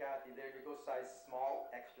edition, Kathy. There you go, size small,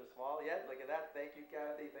 extra small. Yeah, look at that. Thank you,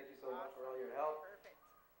 Kathy. Thank you so much for all your help. Perfect.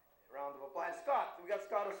 Round of applause. Scott, we got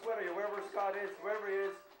Scott a sweater here. Wherever Scott is, wherever he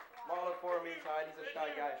is, smile it for him. He's high. He's a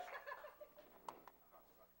shy guy.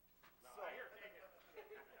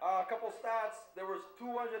 A couple stats. There was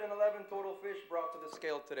 211 total fish brought to the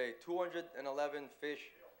scale today. 211 fish.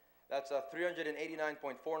 That's 389.49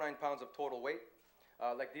 pounds of total weight.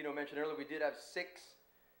 Like Dino mentioned earlier, we did have six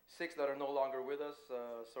that are no longer with us.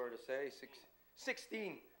 Sorry to say,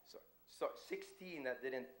 16 that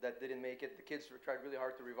didn't make it. The kids tried really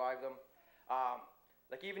hard to revive them.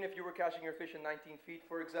 Like even if you were catching your fish in 19 feet,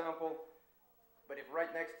 for example, but if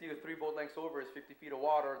right next to you, 3 boat lengths over, is 50 feet of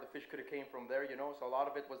water, the fish could have came from there, you know. So a lot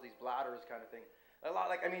of it was these bladders kind of thing. A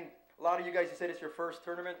lot of you guys, you said it's your first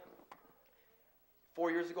tournament.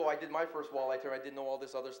 4 years ago, I did my first walleye tournament. I didn't know all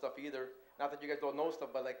this other stuff either. Not that you guys don't know stuff,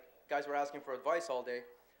 but like guys were asking for advice all day.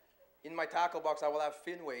 In my tackle box, I will have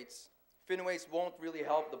fin weights. Fin weights won't really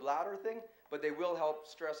help the bladder thing, but they will help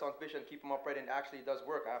stress on fish and keep them upright, and actually it does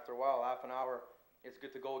work. After a while, half an hour, it's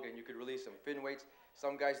good to go again. You could release them. Fin weights,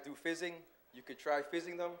 some guys do fizzing. You could try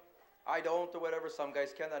fizzing them. I don't or whatever. Some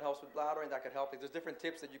guys can. That helps with bladder, and that could help. There's different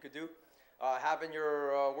tips that you could do. Having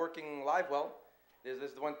your working live well.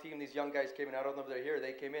 There's one team, these young guys came in. I don't know if they're here.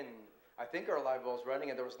 They came in. I think our live well was running,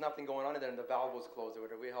 and there was nothing going on in there, and the valve was closed or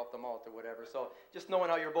whatever. We helped them out or whatever. So just knowing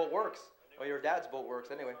how your boat works, or your dad's boat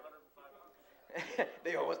works anyway.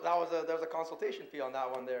 There was a consultation fee on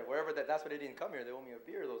that one there. Wherever that's why they didn't come here. They owe me a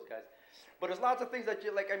beer, those guys. But there's lots of things that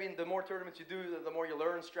you like. I mean, the more tournaments you do, the more you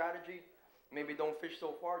learn strategy. Maybe don't fish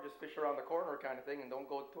so far, just fish around the corner kind of thing, and don't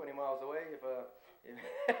go 20 miles away if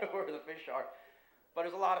where the fish are. But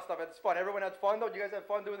there's a lot of stuff. It's fun. Everyone had fun though. You guys had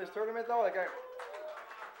fun doing this tournament though. Like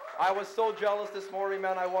I was so jealous this morning,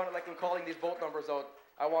 man. I wanted, like, in calling these boat numbers out,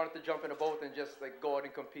 I wanted to jump in a boat and just like go out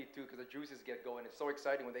and compete too, because the juices get going. It's so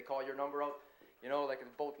exciting when they call your number out. You know, like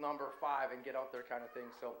it's boat number 5 and get out there kind of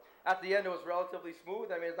thing. So at the end, it was relatively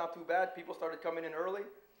smooth. I mean, it's not too bad. People started coming in early.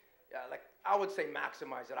 Yeah, like I would say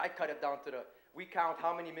maximize it. I cut it down to we count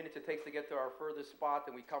how many minutes it takes to get to our furthest spot,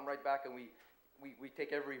 and we come right back and we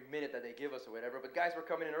take every minute that they give us or whatever. But guys were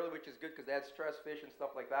coming in early, which is good because they had stress fish and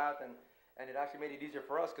stuff like that, and it actually made it easier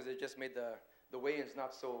for us because it just made the weigh-ins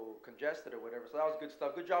not so congested or whatever. So that was good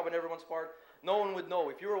stuff. Good job on everyone's part. No one would know.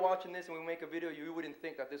 If you were watching this and we make a video, you wouldn't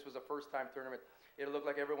think that this was a first-time tournament. It'll look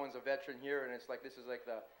like everyone's a veteran here, and it's like this is like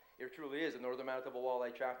it truly is the Northern Manitoba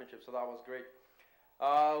Walleye Championship. So that was great.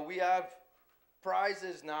 We have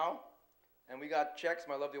prizes now, and we got checks.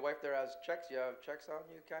 My lovely wife there has checks. You have checks on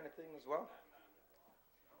you kind of thing as well.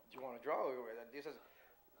 Do you want to draw?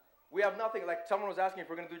 We have nothing. Like someone was asking if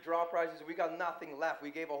we're going to do draw prizes. We got nothing left.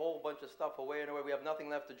 We gave a whole bunch of stuff away anyway. We have nothing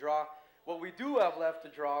left to draw. What we do have left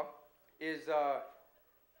to draw is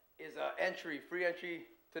entry, free entry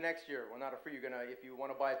to next year. Well, not a free. If you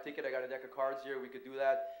want to buy a ticket, I got a deck of cards here. We could do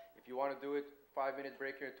that. If you want to do it, 5-minute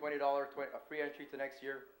break here, $20, a free entry to next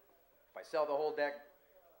year. If I sell the whole deck,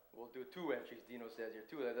 we'll do 2 entries. Dino says here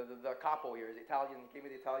 2. The capo here is Italian. He gave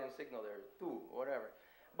me the Italian signal there. 2, whatever.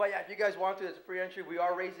 But yeah, if you guys want to, it's a free entry. We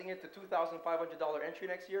are raising it to $2,500 entry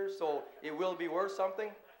next year, so it will be worth something.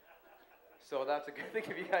 So that's a good thing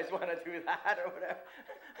if you guys want to do that or whatever.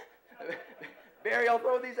 Barry, I'll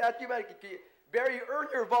throw these at you, man. Barry, earn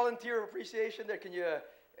your volunteer appreciation there. Can you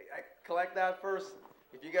collect that first?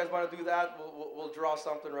 If you guys want to do that, we'll draw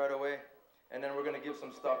something right away, and then we're going to give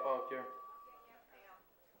some stuff out here.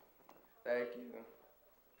 Thank you.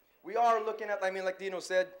 We are looking at, I mean, like Dino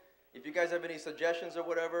said, if you guys have any suggestions or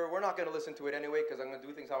whatever, we're not going to listen to it anyway because I'm going to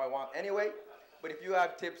do things how I want anyway. But if you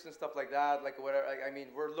have tips and stuff like that, like whatever, I mean,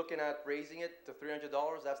 we're looking at raising it to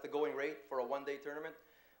 $300. That's the going rate for a 1-day tournament.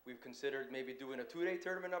 We've considered maybe doing a 2-day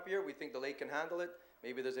tournament up here. We think the lake can handle it.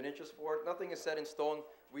 Maybe there's an interest for it. Nothing is set in stone.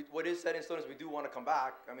 What is set in stone is we do want to come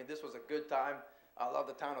back. I mean, this was a good time. I love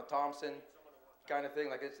the town of Thompson kind of thing.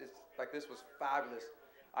 Like it's like this was fabulous.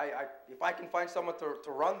 If I can find someone to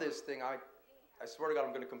run this thing, I swear to God, I'm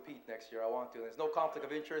going to compete next year. I want to. There's no conflict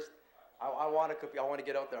of interest. I want to compete. I want to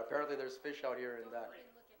get out there. Apparently, there's fish out here,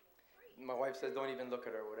 and my wife says don't even look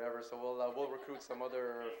at her, whatever. So we'll recruit some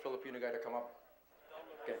other Filipino guy to come up.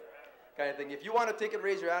 Okay, kind of thing. If you want a ticket,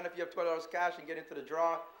 raise your hand. If you have $20 cash and get into the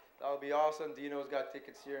draw, that'll be awesome. Dino's got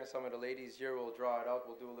tickets here, and some of the ladies here will draw it out.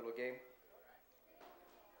 We'll do a little game.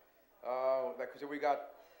 So we got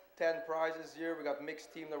 10 prizes here. We got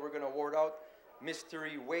mixed team that we're going to award out,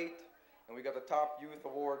 mystery weight, and we got the top youth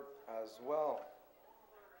award as well.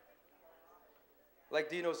 like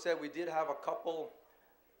Dino said, we did have a couple.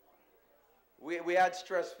 We had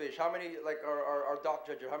stress fish. How many, like our dock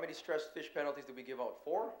judge, how many stress fish penalties did we give out?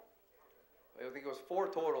 4? I think it was 4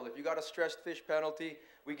 total. If you got a stressed fish penalty,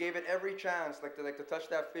 we gave it every chance, like to touch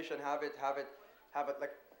that fish and have it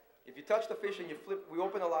like, if you touch the fish and you flip, we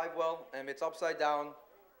open a live well and it's upside down,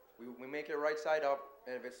 we make it right side up,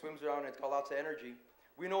 and if it swims around and it's got lots of energy,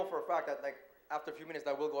 we know for a fact that like after a few minutes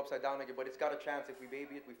that will go upside down again, but it's got a chance if we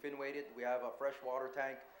baby it, we fin weight it, we have a fresh water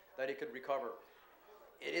tank that it could recover.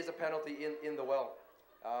 It is a penalty in the well.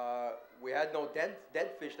 We had no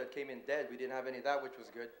dead fish that came in dead. We didn't have any of that, which was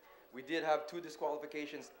good. We did have 2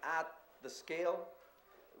 disqualifications at the scale,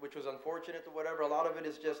 which was unfortunate or whatever. A lot of it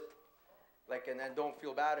is just like, and don't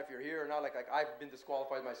feel bad if you're here or not. Like I've been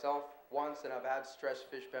disqualified myself once, and I've had stress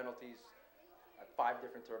fish penalties at 5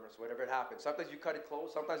 different tournaments, whatever it happens. Sometimes you cut it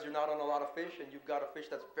close. Sometimes you're not on a lot of fish, and you've got a fish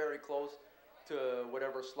that's very close to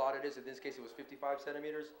whatever slot it is. In this case, it was 55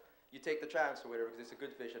 centimeters. You take the chance or whatever because it's a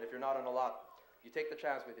good fish, and if you're not on a lot, you take the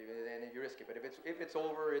chance with it and you risk it. But if it's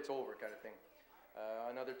over, it's over kind of thing.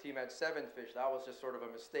 Another team had 7 fish. That was just sort of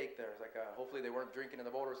a mistake there. It's like hopefully they weren't drinking in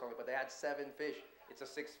the boat or something, but they had 7 fish. It's a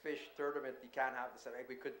 6-fish tournament. You can't have the 7.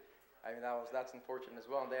 We could. I mean that's unfortunate as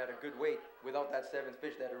well. And they had a good weight. Without that 7th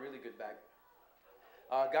fish, they had a really good bag.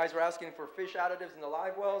 Guys were asking for fish additives in the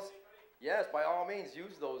live wells. Yes, by all means,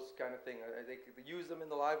 use those kind of thing. They use them in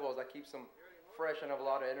the live wells. That keeps them fresh and have a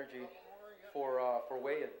lot of energy for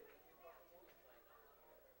weighing.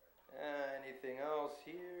 Anything else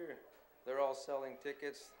here? They're all selling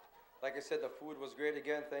tickets. Like I said, the food was great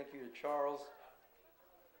again. Thank you to Charles.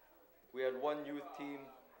 We had 1 youth team.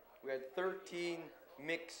 We had 13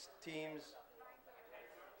 mixed teams.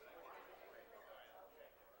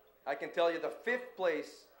 I can tell you the 5th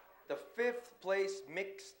place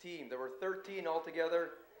mixed team. There were 13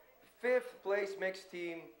 altogether. 5th place mixed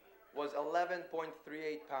team was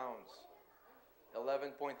 11.38 pounds.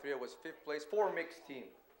 11.3 was 5th place for mixed team.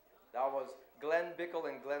 That was Glenn Bickle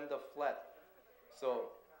and Glenda Flett.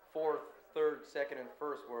 So 4th, 3rd, 2nd, and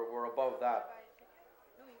 1st were above that.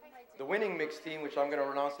 The winning mixed team, which I'm going to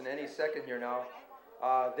announce in any second here now,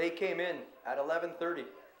 they came in at 11:30.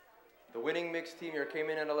 The winning mixed team here came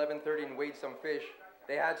in at 11:30 and weighed some fish.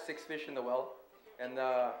 They had 6 fish in the well, and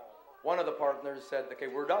one of the partners said, "Okay,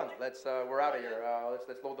 we're done. We're out of here. Let's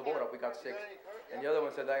load the boat up. We got 6." And the other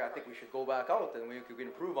one said, "I think we should go back out and we could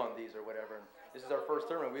improve on these or whatever." And this is our first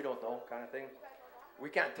tournament. We don't know, kind of thing. We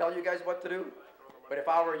can't tell you guys what to do. But if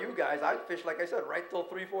I were you guys, I'd fish, like I said, right till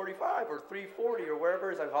 3:45 or 3:40 or wherever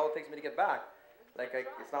it is, how it takes me to get back. Like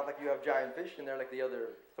it's not like you have giant fish in there like the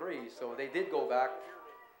other 3. So they did go back,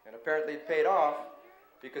 and apparently it paid off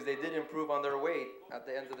because they did improve on their weight at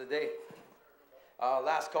the end of the day.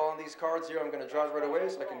 Last call on these cards here. I'm going to draw it right away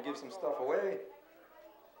so I can give some stuff away.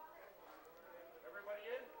 Everybody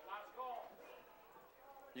in? Last call.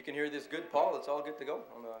 You can hear this good, Paul. It's all good to go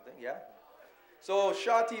on the thing, yeah. So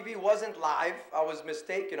Shaw TV wasn't live. I was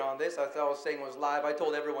mistaken on this. I thought I was saying it was live. I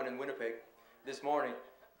told everyone in Winnipeg this morning,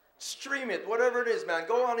 stream it, whatever it is, man.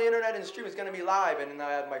 Go on the internet and stream. It's going to be live. And then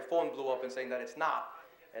I had my phone blew up and saying that it's not.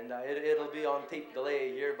 And it'll be on tape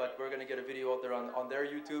delay here, but we're going to get a video out there on their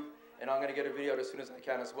YouTube. And I'm going to get a video out as soon as I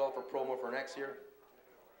can as well for promo for next year.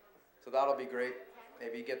 So that'll be great.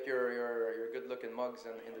 Maybe get your good-looking mugs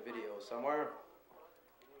in the video somewhere.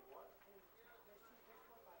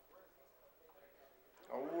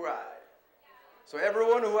 All right. So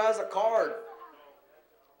everyone who has a card.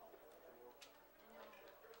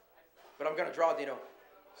 But I'm going to draw, Dino.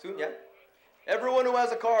 Soon, yeah? Everyone who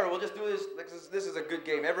has a card, we'll just do this. This is a good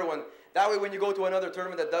game. Everyone. That way when you go to another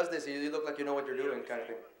tournament that does this, you look like you know what you're doing kind of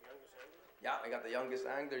thing. Yeah, I got the youngest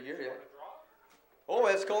angler here, yeah. Oh,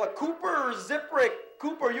 it's called a Cooper Ziprick.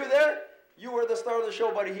 Cooper, you there? You were the star of the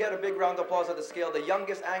show, buddy. He had a big round of applause at the scale. The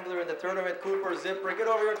youngest angler in the tournament, Cooper Ziprick. Get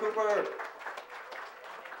over here, Cooper.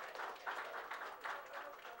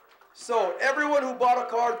 So, everyone who bought a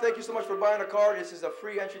card, thank you so much for buying a card. This is a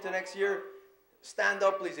free entry to next year. Stand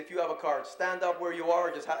up, please, if you have a card. Stand up where you are.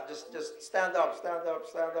 Just stand up, stand up,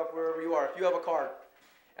 stand up wherever you are. If you have a card.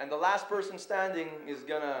 And the last person standing is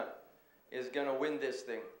gonna win this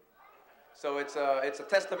thing. So it's a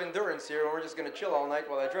test of endurance here, and we're just gonna chill all night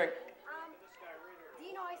while I drink.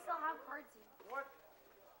 Dino, I still have cards here. What?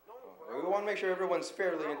 We want to make sure everyone's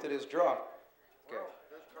fairly into this draw. Okay.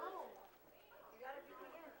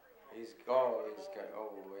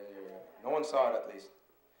 No one saw it at least.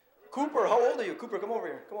 Cooper, how old are you? Cooper, come over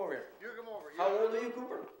here. Come over here. You come over here. How old are you,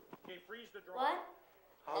 Cooper? Okay, freeze the draw. What?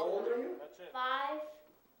 How old are you? That's it. 5.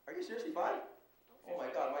 Are you seriously 5? Oh my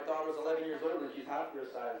God, my daughter's 11 years old and she's half your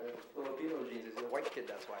size. Filipino genes. It's a white kid,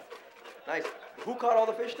 that's why. Nice. Who caught all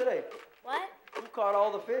the fish today? What? Who caught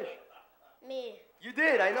all the fish? Me. You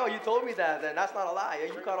did, I know, you told me that, and that's not a lie.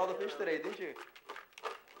 You caught all the fish today, didn't you?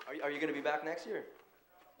 Are you going to be back next year?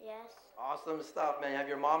 Yes. Awesome stuff, man. You have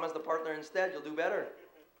your mom as the partner instead, you'll do better.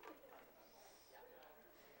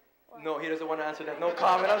 What? No, he doesn't want to answer that. No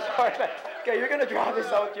comment, I'm sorry. Okay, you're going to draw this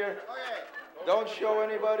out here. Don't show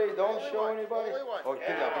anybody, don't show anybody. Oh, good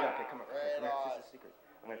job, good job. Okay, come on. This is a secret.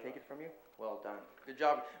 I'm going to take it from you. Well done. Good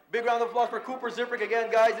job. Big round of applause for Cooper Ziprick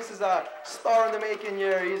again, guys. This is a star in the making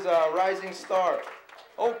here. He's a rising star.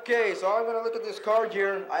 Okay, so I'm going to look at this card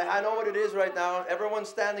here. I know what it is right now. Everyone's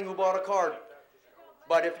standing who bought a card.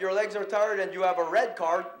 But if your legs are tired and you have a red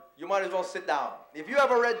card, you might as well sit down. If you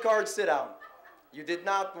have a red card, sit down. You did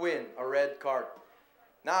not win a red card.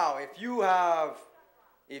 Now, if you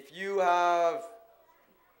have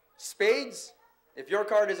spades, if your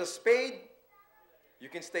card is a spade, you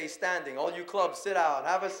can stay standing. All you clubs, sit down,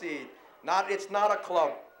 have a seat. It's not a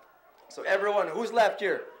club. So everyone, who's left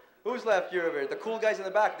here? Who's left here over here? The cool guys in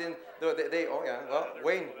the back, oh yeah, well,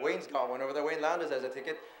 Wayne's got one over there. Wayne Landers has a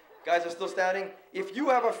ticket. Guys are still standing. If you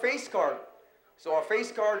have a face card, so a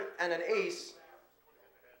face card and an ace,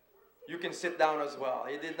 you can sit down as well.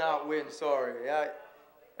 He did not win, sorry. Yeah.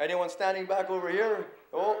 Anyone standing back over here?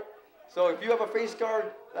 Oh, so if you have a face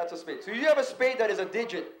card, that's a spade. So you have a spade that is a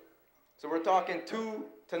digit. So we're talking 2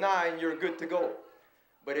 to 9, you're good to go.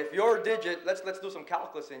 But if your digit, let's do some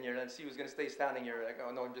calculus in here and see who's going to stay standing here. Like,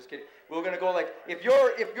 oh no, I'm just kidding. We're going to go like, if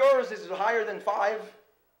yours is higher than 5,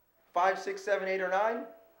 6, 7, 8, or 9,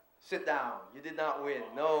 sit down. You did not win.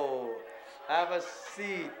 No. Have a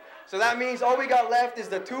seat. So that means all we got left is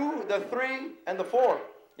the 2, the 3, and the 4.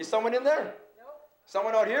 Is someone in there? Nope.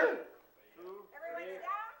 Someone out here? Everyone's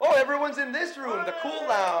down? Oh, everyone's in this room, the cool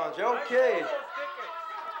lounge. Okay.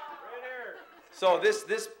 So this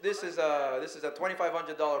is a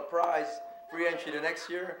 $2,500 prize, free entry to next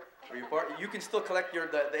year. You can still collect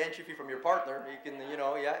the entry fee from your partner. You can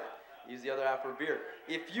use the other half for beer.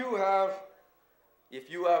 If you have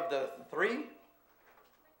the 3,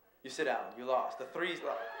 you sit down. You lost. The 3's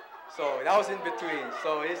lost. So that was in between.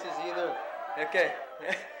 So this is either okay.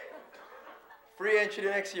 Free entry to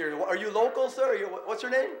next year. Are you local, sir? What's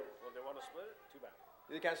your name? Well, they want to split it? Too bad.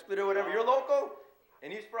 You can't split it, whatever. You're local?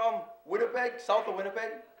 And he's from Winnipeg, south of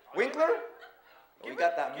Winnipeg? Winkler? Oh, he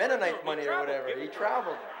got that Mennonite money or whatever. He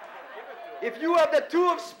traveled. If you have the 2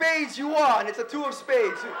 of spades, you won. It's a 2 of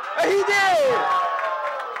spades. He did!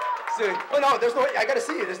 So, oh no, I gotta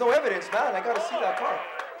see it. There's no evidence, man. I gotta see that card.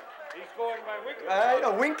 He's going by Winkler. I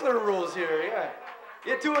know, Winkler rules here, yeah.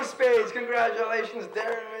 You 2 of spades. Congratulations,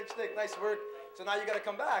 Darren Richnick. Nice work. So now you gotta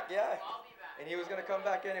come back, yeah? And he was gonna come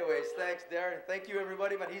back anyways. Thanks, Darren. Thank you,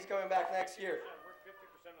 everybody, but he's coming back next year.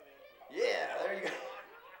 Yeah, there you go.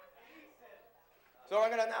 So I'm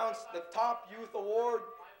going to announce the Top Youth Award.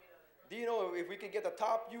 Dino, if we could get the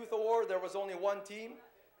Top Youth Award, there was only one team.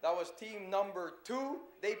 That was team number 2.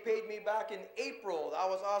 They paid me back in April. That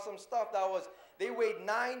was awesome stuff. They weighed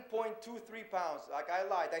 9.23 pounds. Like I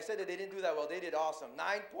lied. I said that they didn't do that well. They did awesome.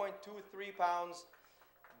 9.23 pounds.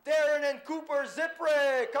 Darren and Cooper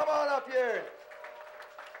Ziprick, come on up here.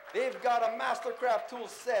 They've got a Mastercraft tool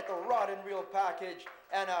set, a rod and reel package,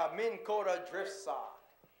 and a Minn Kota drift sock.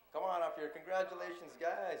 Come on up here. Congratulations,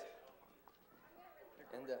 guys.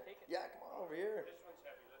 And yeah, come on over here.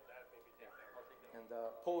 And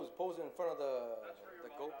pose in front of the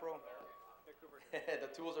GoPro.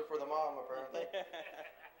 The tools are for the mom, apparently.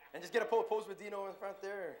 And just get a pose with Dino in front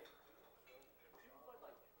there.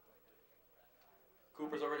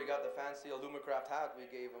 Cooper's already got the fancy Alumacraft hat we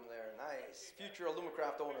gave him there. Nice. Future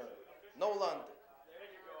Alumacraft owner. Noland.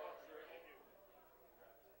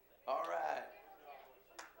 All right.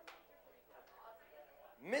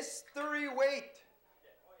 Mystery weight.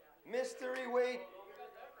 Mystery weight.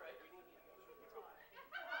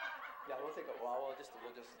 Yeah, we'll take a while. We'll just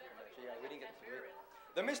yeah, we didn't get to it.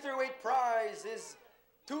 The mystery weight prize is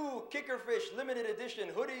 2 Kickerfish limited edition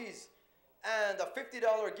hoodies and a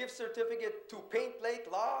 $50 gift certificate to Paint Lake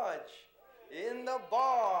Lodge in the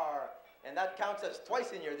bar. And that counts as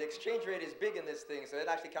twice in here. The exchange rate is big in this thing, so it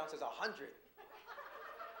actually counts as 100.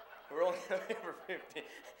 We're only for 50.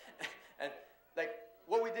 And like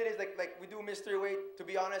what we did is like we do mystery weight. To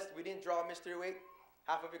be honest, we didn't draw mystery weight.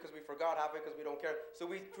 Half of it because we forgot, half of it because we don't care. So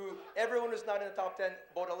we drew everyone who's not in the top 10,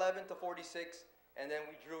 boat 11 to 46, and then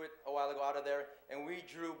we drew it a while ago out of there, and we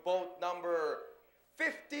drew boat number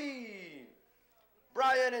 50.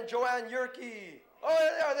 Brian and Joanne Yerke.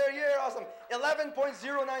 Oh, they're here, awesome.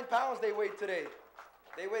 11.09 pounds they weighed today.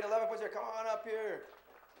 They weighed 11.0. Come on up here.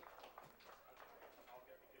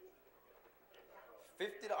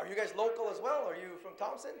 $50. Are you guys local as well? Are you from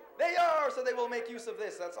Thompson? They are, so they will make use of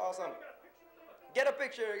this. That's awesome. Get a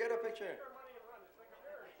picture, get a picture.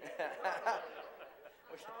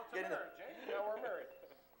 Get in there. Now we're married.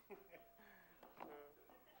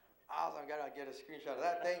 Awesome, gotta get a screenshot of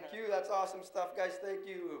that. Thank you, that's awesome stuff, guys. Thank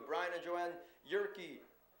you, Brian and Joanne Yurki.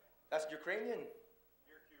 That's Ukrainian.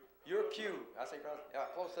 Yurku. That's how you pronounce it. Yeah,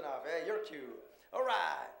 close enough. Hey, Yurku. All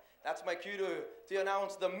right, that's my cue to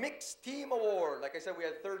announce the Mixed Team Award. Like I said, we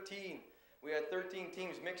had 13. We had 13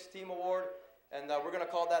 teams Mixed Team Award, and we're gonna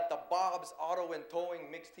call that the Bob's Auto and Towing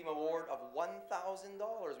Mixed Team Award of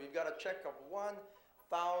 $1,000. We've got a check of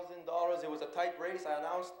 $1,000. It was a tight race. I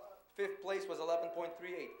announced 5th place was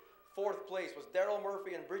 11.38. 4th place was Daryl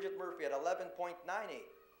Murphy and Bridget Murphy at 11.98.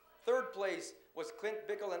 3rd place was Clint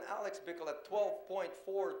Bickle and Alex Bickle at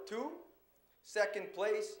 12.42. 2nd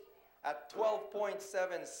place at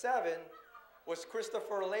 12.77 was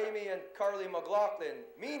Christopher Lamy and Carly McLaughlin,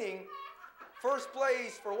 meaning 1st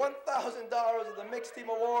place for $1,000 of the Mixed Team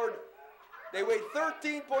Award. They weighed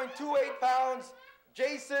 13.28 pounds.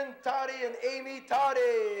 Jason Toddy and Amy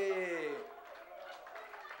Toddy.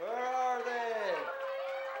 Where are they?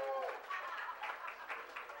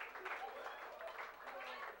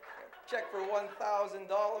 Check for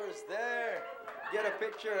 $1,000 there. Get a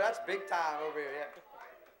picture. That's big time over here. Yeah.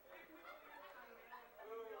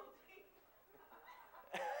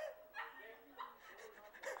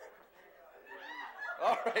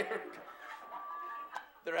 All right.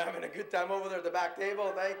 They're having a good time over there at the back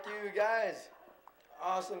table. Thank you, guys.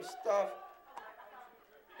 Awesome stuff.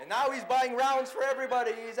 And now he's buying rounds for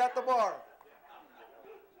everybody. He's at the bar.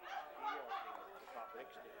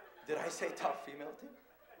 Did I say top female team?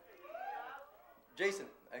 Jason,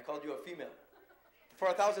 I called you a female. For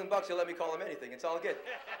 $1,000, you'll let me call him anything. It's all good.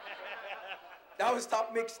 That was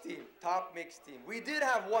top mixed team. Top mixed team. We did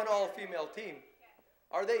have one all-female team.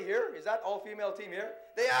 Are they here? Is that all-female team here?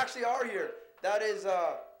 They actually are here. That is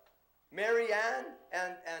Mary Ann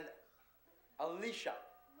and Alicia.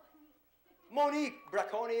 Monique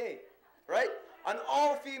Braconnier, right? An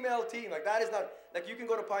all-female team. Like that is not, like you can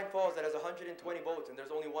go to Pine Falls that has 120 boats and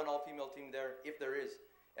there's only one all-female team there, if there is.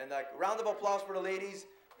 And like, round of applause for the ladies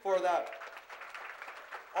for that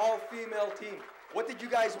all-female team. What did you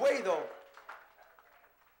guys weigh though?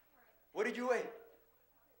 What did you weigh?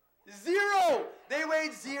 0! They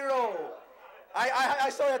weighed 0. I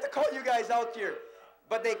saw I had to call you guys out here.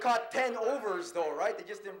 But they caught 10 overs though, right? They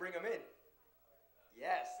just didn't bring them in.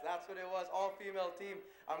 Yes, that's what it was. All-female team.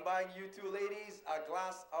 I'm buying you two ladies a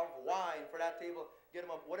glass of wine for that table. Get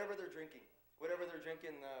them up, whatever they're drinking. Whatever they're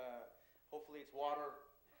drinking, hopefully it's water.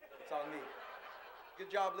 It's on me. Good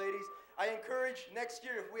job, ladies. I encourage next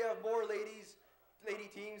year, if we have more lady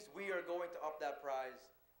teams, we are going to up that prize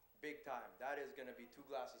big time. That is going to be 2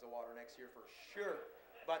 glasses of water next year for sure.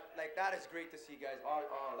 But like that is great to see, guys. Oh,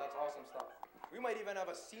 that's awesome stuff. We might even have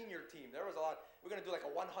a senior team. There was a lot. We're going to do like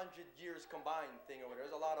a 100 years combined thing over there.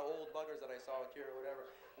 There's a lot of old buggers that I saw here or whatever.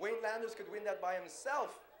 Wayne Landers could win that by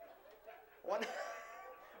himself. 100.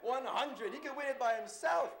 He could win it by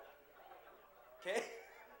himself. Okay?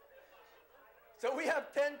 So we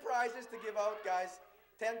have 10 prizes to give out, guys.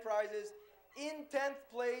 10 prizes. In 10th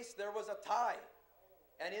place, there was a tie.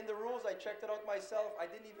 And in the rules, I checked it out myself. I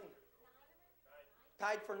didn't even...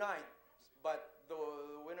 Tied for 9. But the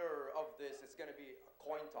winner of this is going to be a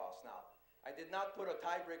coin toss now. I did not put a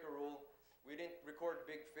tiebreaker rule. We didn't record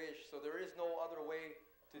big fish. So there is no other way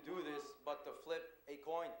to do this but to flip a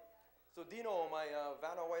coin. So Dino, my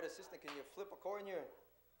Vanna White assistant, can you flip a coin here?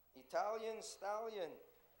 Italian Stallion.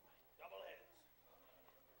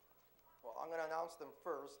 Well, I'm going to announce them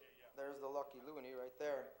first. There's the Lucky Looney right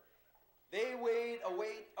there. They weighed a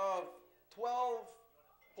weight of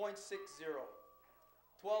 12.60.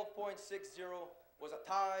 12.60 was a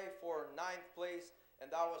tie for 9th place,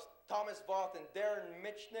 and that was Thomas Voth and Darren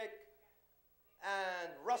Michnick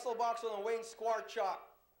and Russell Boxell and Wayne Squarchuk.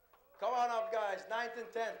 Come on up, guys. 9th and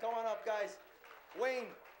 10th. Come on up, guys.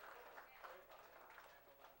 Wayne.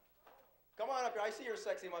 Come on up here. I see your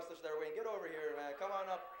sexy mustache there, Wayne. Get over here, man. Come on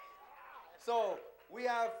up. So we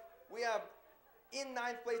have in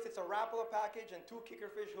 9th place, it's a Rapala package and 2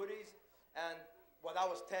 Kickerfish hoodies. And, well, that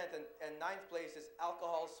was 10th. And 9th place is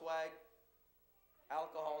alcohol swag.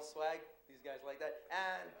 Alcohol swag. These guys like that.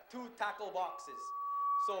 And 2 tackle boxes.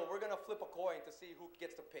 So we're going to flip a coin to see who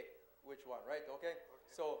gets to pick which one, right? Okay?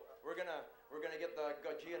 So we're gonna get the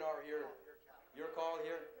GNR here. Your call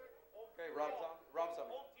here. Okay, Rob's on.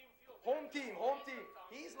 Home team.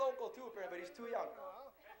 He's local too, apparently, but he's too young.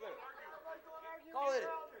 Call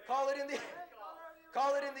it in the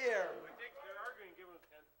air. They're arguing, give him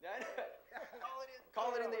 10. Yeah,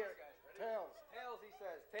 call it in the air, guys. Tails, he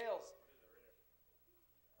says. Tails.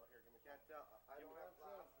 Oh, here, give me. Can't tell. I don't have.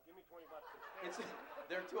 Give me $20.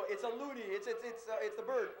 It's a loony. It's the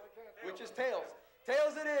bird, which is tails.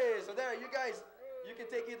 Tails it is. So there, you guys, you can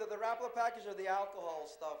take either the Rapala package or the alcohol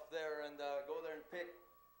stuff there, and go there and pick.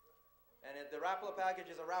 And the Rapala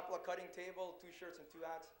package is a Rapala cutting table, 2 shirts and 2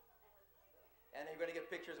 hats. And you're gonna get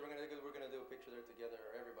pictures. We're gonna do a picture there together,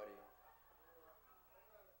 everybody.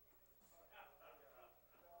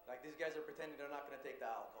 Like these guys are pretending they're not gonna take the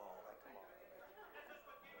alcohol. Like, come on.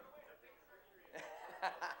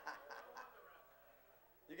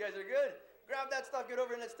 You guys are good? Grab that stuff, get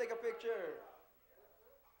over and let's take a picture.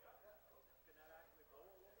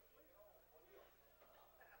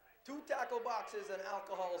 Two tackle boxes and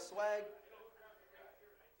alcohol swag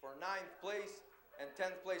for 9th place and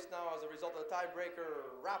 10th place now as a result of the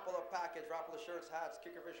tiebreaker. Rapala package, Rapala shirts, hats,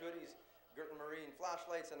 kickerfish hoodies, Girton Marine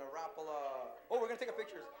flashlights, and a Rapala. Oh, we're gonna take a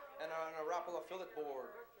pictures and a Rapala fillet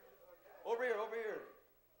board. Over here.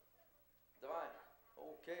 Divine.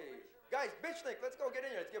 Okay, guys, bitch Nick, let's go get in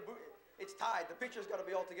here. It's tied. The picture's got to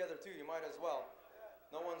be all together too. You might as well.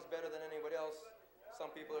 No one's better than anybody else. Some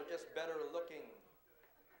people are just better looking.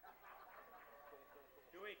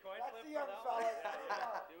 Do we coin That's flip the for young that fella.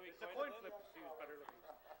 one? Do we coin flip to see who's better looking?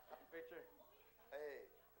 Picture. Hey.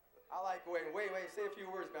 I like, wait, say a few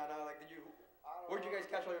words, man. I like where'd you guys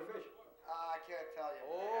catch all your fish? I can't tell you.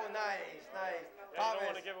 Oh, nice. Yeah, you Thomas, don't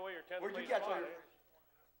want to give away your 10th where'd you place catch all spot, your eh?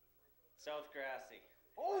 South Grassy.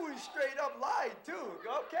 Oh, he straight up lied too.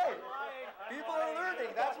 Okay. People are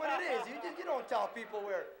learning. That's what it is. You don't tell people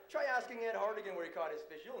where. Try asking Ed Hardigan where he caught his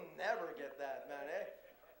fish. You'll never get that, man, eh?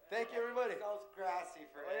 Thank you, everybody. South Grassy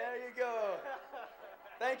for Well, there you go.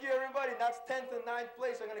 Thank you, everybody. That's 10th and 9th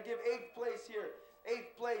place. I'm going to give 8th place here.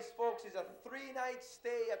 8th place, folks, is a 3-night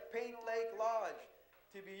stay at Paint Lake Lodge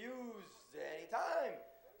to be used anytime.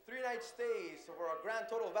 3-night stays for a grand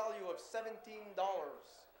total value of $17.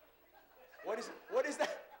 What is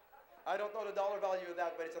that? I don't know the dollar value of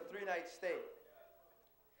that, but it's a 3-night stay.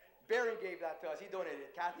 Barry gave that to us. He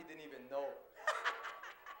donated it. Kathy didn't even know.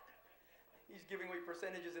 He's giving away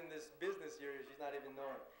percentages in this business here. She's not even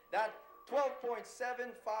knowing. That 12.75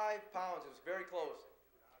 pounds. It was very close.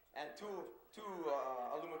 And two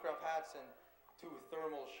Alumacraft hats and 2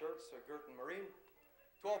 thermal shirts, a Girton Marine.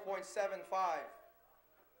 12.75.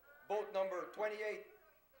 Boat number 28.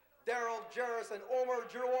 Daryl Jarris and Omer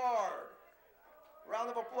Girouard.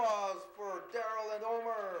 Round of applause for Daryl and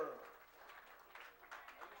Omer.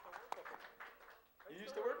 You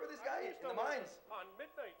used to work with this guy in the mines? On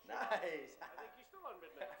midnight. Nice. I think he's still on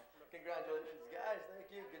midnight. Congratulations, guys. Thank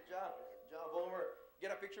you. Good job. Good job, Omer.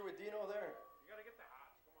 Get a picture with Dino there. You got to get the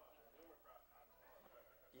hats. Come on. Lumacraft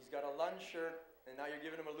hats. He's got a lunch shirt, and now you're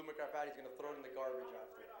giving him a Lumacraft hat. He's going to throw it in the garbage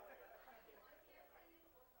after.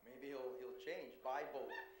 Maybe he'll change. Buy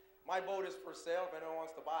boat. My boat is for sale if anyone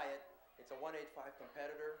wants to buy it. It's a 185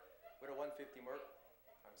 competitor with a 150 Merc.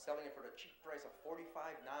 I'm selling it for the cheap price of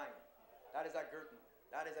 $45.9. That is at Girton.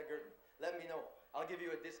 That is at Girton. Let me know. I'll give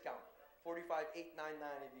you a discount. $45,899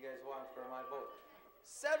 if you guys want for my boat.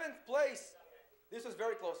 7th place. This was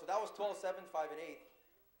very close. So that was 12.7, 5 and 8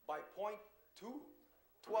 by 0.2.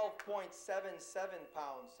 12.77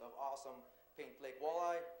 pounds of awesome Paint Lake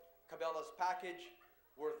Walleye. Cabela's package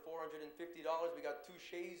worth $450. We got 2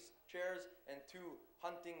 chaise chairs and 2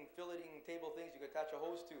 hunting, filleting table things you can attach a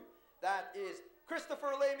hose to. That is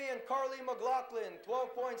Christopher Lamy and Carly McLaughlin,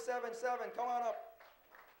 12.77. Come on up.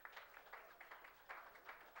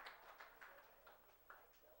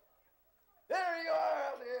 There you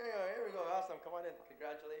are. Here we go. Awesome. Come on in.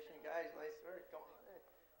 Congratulations, guys. Nice work. Come on in.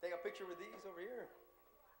 Take a picture with these over here.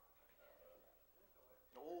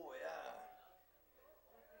 Oh, yeah.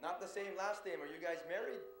 Not the same last name. Are you guys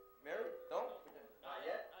married? Married? No? Not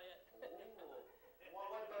yet? Not yet. Oh.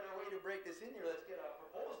 What better way to break this in here? Let's get a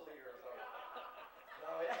proposal here or something.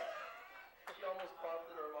 Oh, yeah. She almost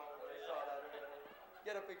prompted her mom when I saw that.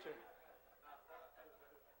 Get a picture.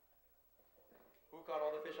 Who caught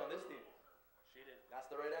all the fish on this team? She did.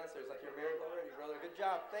 That's the right answer. It's like you're married already, brother. Good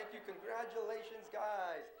job. Thank you. Congratulations,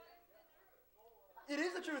 guys. It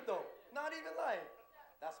is the truth, though. Not even lying.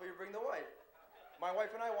 That's why you bring the wife. My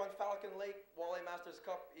wife and I won Falcon Lake Walleye Masters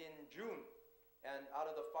Cup in June. And out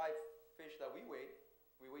of the 5 fish that we weighed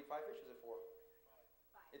 5 fish, is it 4?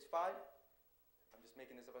 It's 5? I'm just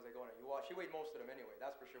making this up as I go now. She weighed most of them anyway,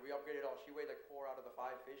 that's for sure. We upgraded all. She weighed like 4 out of the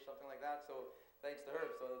 5 fish, something like that. So thanks to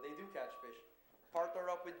her. So they do catch fish. Partner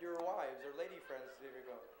up with your wives or lady friends. Here we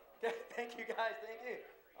go. Okay, thank you guys. Thank you.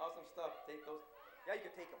 Awesome stuff. Take those. Yeah, you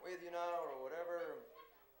can take them with you now or whatever.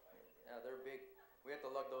 Yeah, they're big. We have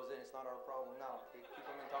to lug those in. It's not our problem now. Keep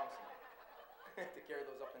them in Thompson. To carry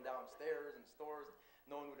those up and down stairs and stores.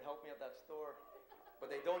 No one would help me at that store.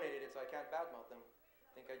 But they donated it, so I can't badmouth them.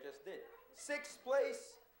 think I just did. 6th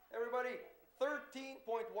place, everybody, 13.15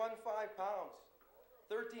 pounds.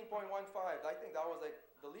 13.15. I think that was like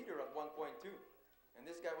the leader at 1.2. And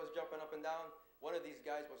this guy was jumping up and down. One of these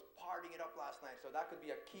guys was partying it up last night, so that could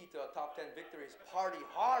be a key to a top 10 victory is party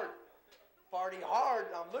hard. Party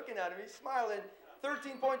hard. I'm looking at him, he's smiling.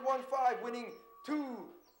 13.15, winning 2,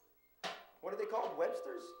 what are they called,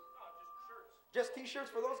 Websters? Just t-shirts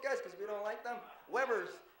for those guys because we don't like them. Weber's.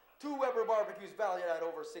 2 Weber barbecues valued at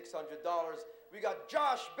over $600. We got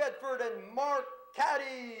Josh Bedford and Mark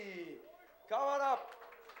Caddy. Come on up.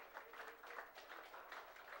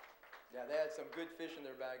 Yeah, they had some good fish in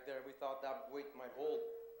their bag there. We thought that weight might hold.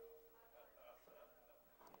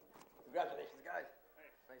 Congratulations, guys.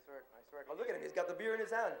 Nice work, nice work. Oh, look at him. He's got the beer in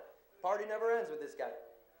his hand. Party never ends with this guy.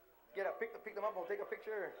 Get up, pick them up. We'll take a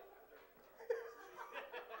picture.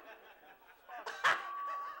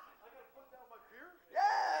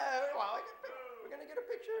 Yeah, well, we're gonna get a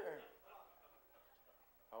picture.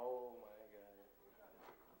 Oh my God.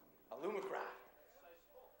 Alumacraft.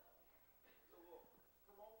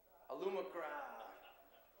 Alumacraft.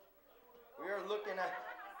 We are looking at.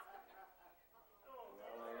 Oh,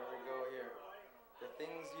 here we go here. The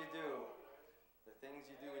things you do. The things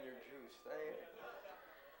you do in your juice.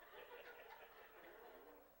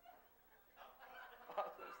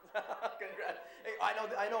 Congrats. Hey,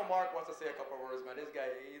 I know Mark wants to say a couple of words, man. This guy,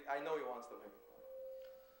 I know he wants to win.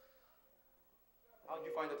 How'd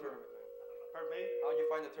you find the tournament, man? Pardon me? How'd you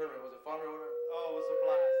find the tournament? Was it fun or whatever? Oh, it was a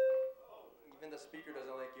blast. Even the speaker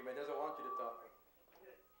doesn't like you, man. Doesn't want you to talk.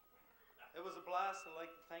 It was a blast. I'd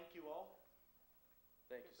like to thank you all.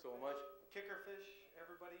 Thank you so much. Kickerfish,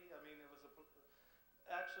 everybody. I mean,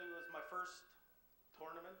 actually it was my first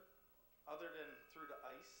tournament other than through the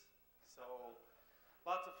ice. So,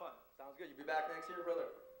 lots of fun. Sounds good. You'll be back next year,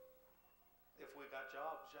 brother? If we got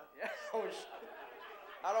jobs, yeah. Yeah. Oh, shit.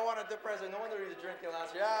 I don't want to depress him. No wonder he was drinking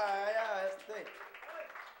last year. Yeah, that's the thing.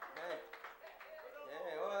 Hey.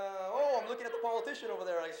 Yeah, well, I'm looking at the politician over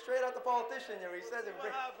there. Like, straight at the politician here. He says,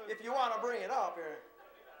 if you want to bring it up here.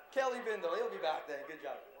 Kelly Bindle, he'll be back then. Good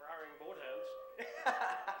job. We're hiring boathouse.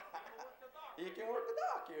 He can work the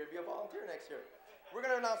dock here. Be a volunteer next year. We're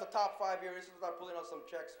going to announce the top 5 here. This is start pulling out some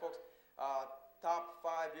checks, folks. Top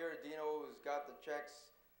 5 here. Dino's got the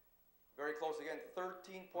checks. Very close again.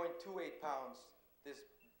 13.28 pounds.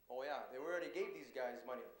 Oh yeah, they already gave these guys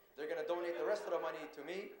money. They're going to donate the rest of the money to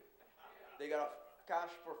me. They got a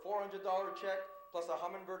cash for $400 check plus a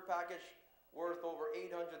Humminbird package worth over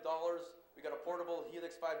 $800. We got a portable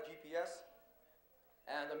Helix 5 GPS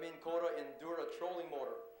and a Minn Kota Endura trolling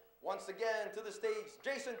motor. Once again to the stage,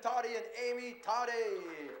 Jason Toddy and Amy Toddy.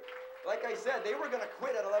 Like I said, they were going to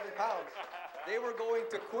quit at 11 pounds. They were going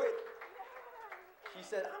to quit. She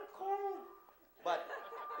said, I'm cold. But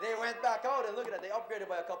they went back out and look at it. They upgraded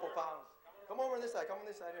by a couple pounds. Come over on this side. Come on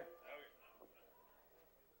this side here.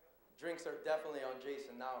 Drinks are definitely on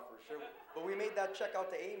Jason now for sure. But we made that check out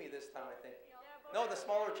to Amy this time, I think. No, the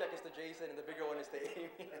smaller check is to Jason and the bigger one is to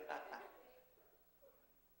Amy.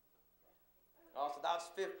 Also, that's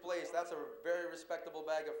 5th place. That's a very respectable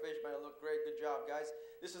bag of fish, man. It looked great. Good job, guys.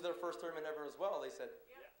 This is their first tournament ever as well, they said.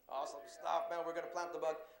 Awesome stuff, man. We're going to plant the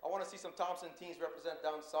bug. I want to see some Thompson teams represent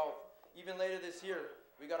down south. Even later this year,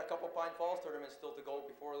 we got a couple Pine Falls tournaments still to go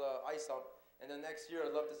before the ice out. And then next year,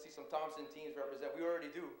 I'd love to see some Thompson teams represent. We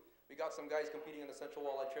already do. We got some guys competing in the Central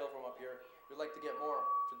Walleye Trail from up here. We'd like to get more,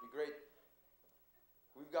 which would be great.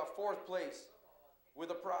 We've got 4th place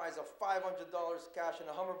with a prize of $500 cash and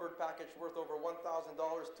a Humminbird package worth over $1,000. 2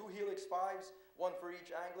 Helix 5s, 1 for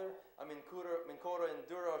each angler, a Minn Kota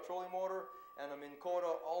Endura trolling motor, and a Minn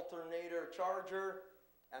Kota alternator charger,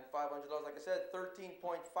 and $500. Like I said,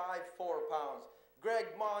 13.54 pounds. Greg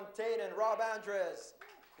Montaigne and Rob Andres.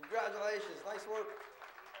 Congratulations. Nice work.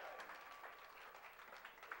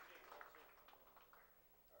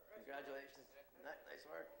 Congratulations. Nice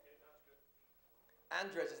work.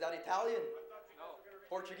 Andres, is that Italian? No.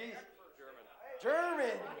 Portuguese? German.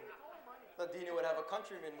 German! Thought Dino would have a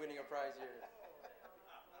countryman winning a prize here.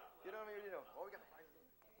 You know what I mean? Oh, we got the prize.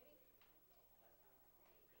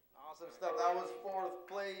 Awesome stuff. That was 4th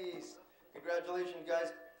place. Congratulations,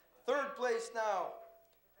 guys. 3rd place now.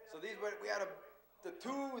 So we had the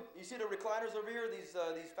 2. You see the recliners over here? These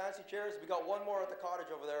fancy chairs. We got 1 more at the cottage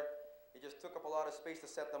over there. It just took up a lot of space to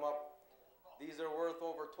set them up. These are worth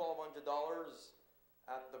over $1,200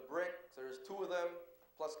 at the Brick. So there's 2 of them,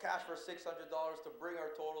 plus cash for $600 to bring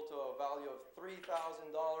our total to a value of $3,000.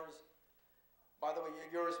 By the way,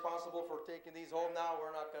 you're responsible for taking these home now.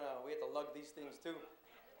 We have to lug these things too.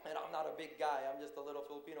 And I'm not a big guy. I'm just a little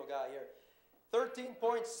Filipino guy here.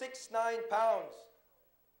 13.69 pounds.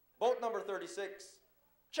 Boat number 36.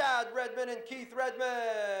 Chad Redmond and Keith Redmond.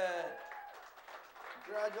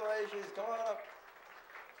 Congratulations. Come on up.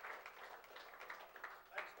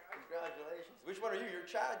 Congratulations. Which one are you? You're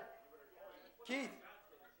Chad? Keith.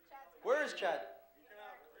 Where is Chad?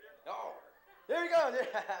 Oh, there you go. Good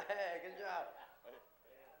job.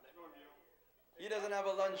 He doesn't have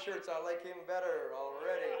a lunch shirt, so I like him better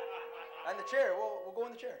already. And the chair. We'll go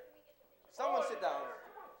in the chair. Someone sit down.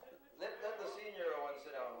 Let the senior one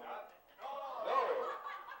sit down. No.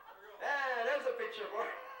 And there's a picture for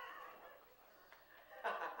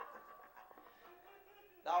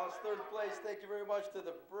That was third place. Thank you very much to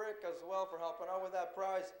the Brick as well for helping out with that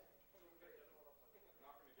prize.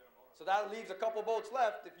 So that leaves a couple boats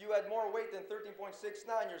left. If you had more weight than 13.69,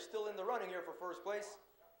 you're still in the running here for first place.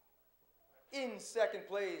 In second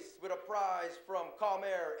place with a prize from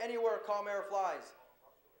Comair, anywhere Comair flies.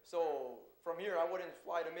 So from here, I wouldn't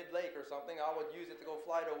fly to Mid-Lake or something. I would use it to go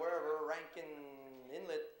fly to wherever, Rankin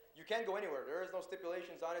Inlet. You can go anywhere. There is no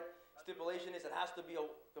stipulations on it. Stipulation is it has to be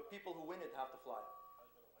the people who win it have to fly.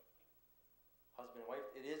 Husband and wife.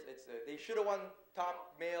 It is. They should have won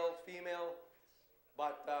top male, female.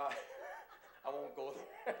 But I won't go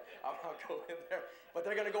there. I'm not going there. But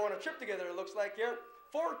they're going to go on a trip together, it looks like here.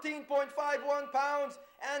 14.51 pounds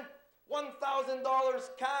and $1,000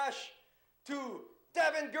 cash to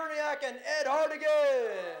Devin Gurniak and Ed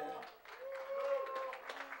Hardigan.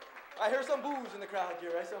 I hear some boos in the crowd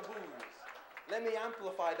here. I hear some boos. Let me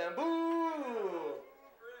amplify them. Boo!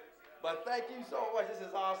 But thank you so much. This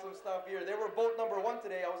is awesome stuff here. They were boat number 1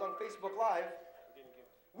 today. I was on Facebook Live.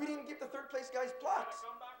 We didn't give the third place guys plaques.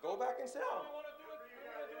 Go back and sit down.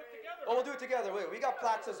 Oh, we'll do it together. Wait, we got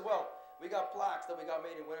plaques as well. We got plaques that we got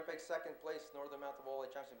made in Winnipeg, second place, Northern Manitoba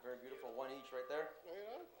Walleye Championship. Very beautiful, one each right there.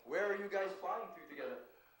 Where are you guys flying to together?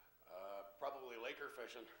 Probably Laker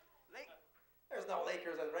fishing. There's no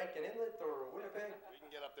Lakers at Rankin Inlet or Winnipeg. We can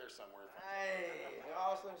get up there somewhere. Hey,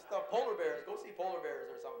 awesome stuff. Polar bears. Go see polar bears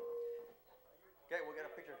or something. Okay, we'll get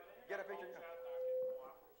a picture. Get a picture.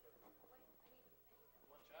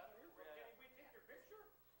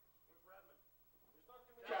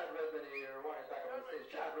 Chad Redmond here. One back on the stage.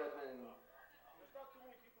 Chad Redmond. There's not too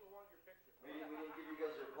many people who want your picture. We didn't give you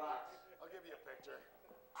guys your plaques. I'll give you a picture.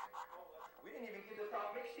 We didn't even give the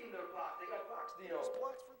top mix team their plaques. They got plaques, Dino. There's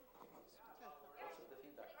plaques for the... What's the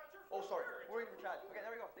feedback? Oh, sorry. We're waiting for Chad. Okay,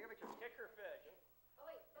 there we go. Take a picture. Kicker fish. Oh,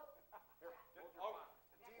 wait, no. Oh,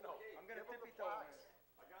 Dino. I'm going to tippy toe. I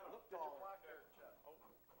got him. Get your plaque there, Chad. Oh.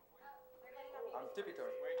 They're getting a I'm tippy toe.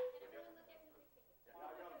 Wait. Can everyone look at his picture? Yeah,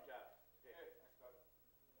 I got him, Chad. Okay.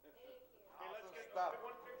 Okay, let's get Stop.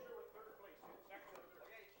 one picture with third place. Second and third.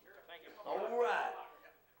 Thank you. All right.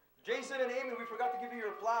 Jason and Amy, we forgot to give you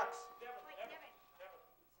your plaques. Wait, Devin. Stay.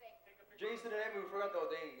 Jason and Amy, we forgot though.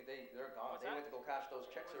 They're gone. They went to go cash those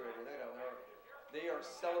checks already. They are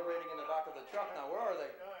celebrating in the back of the truck now. Where are they?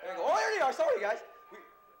 There you go. Oh, there they are. Sorry, guys.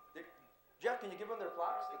 Jeff, can you give them their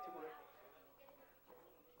plaques? The two there.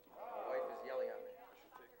 My wife is yelling at me.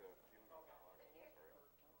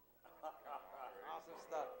 Awesome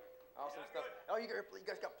stuff. Awesome stuff. Oh, you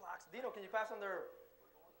guys got plaques. Dino, can you pass them their...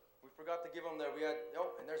 We forgot to give them there. We had,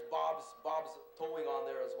 and there's Bob's towing on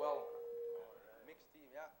there as well. Mixed team,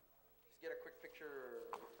 yeah. Just get a quick picture.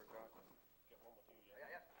 We forgot. Get one with you,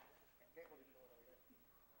 Yeah. Dino, you gonna get in there?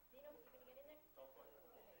 Ready?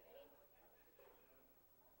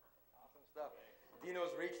 Awesome stuff.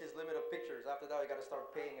 Dino's reached his limit of pictures. After that, we got to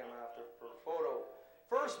start paying him after per photo.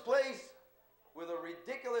 First place with a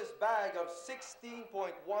ridiculous bag of 16.12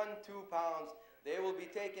 pounds. They will be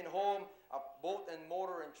taking home a boat and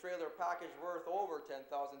motor and trailer package worth over $10,000,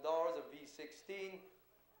 a V16.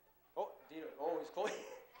 Oh, Dino, he's close.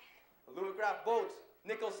 Lunacraft Boats,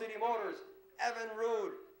 Nickel City Motors, Evan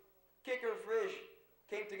Rude, Kicker Fish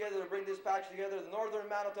came together to bring this package together. The Northern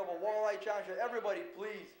Manitoba Walleye Championship. Everybody,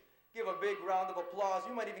 please give a big round of applause.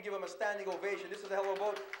 You might even give them a standing ovation. This is a hell of a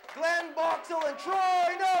boat. Glenn Boxell and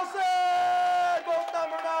Troy Nelson, boat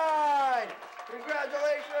number 9.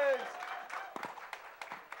 Congratulations.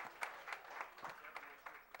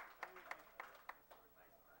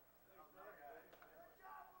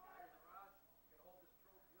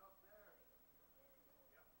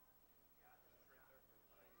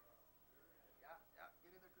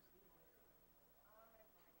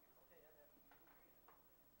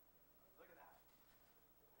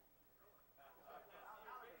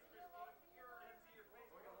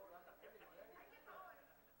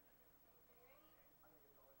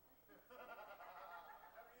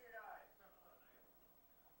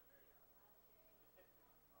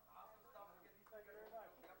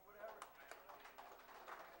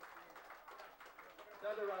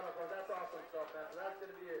 Another round of applause. That's awesome stuff, man. So that's going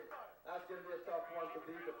to be it. That's going to be a tough one to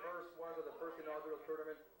be the first one of the first inaugural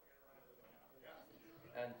tournament.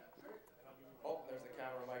 And, oh, there's the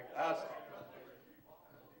camera, Mike.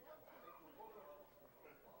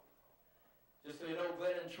 Just so you know,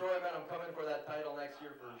 Glenn and Troy, man, I'm coming for that title next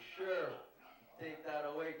year for sure. Take that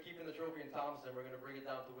away, keeping the trophy in Thompson. We're going to bring it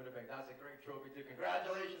down to Winnipeg. That's a great trophy too.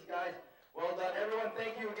 Congratulations, guys. Well done. Everyone,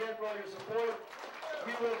 thank you again for all your support.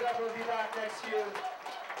 We will definitely be back next year.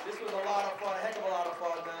 This was a lot of fun, a heck of a lot of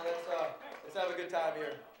fun, man. Let's have a good time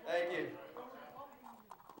here. Thank you.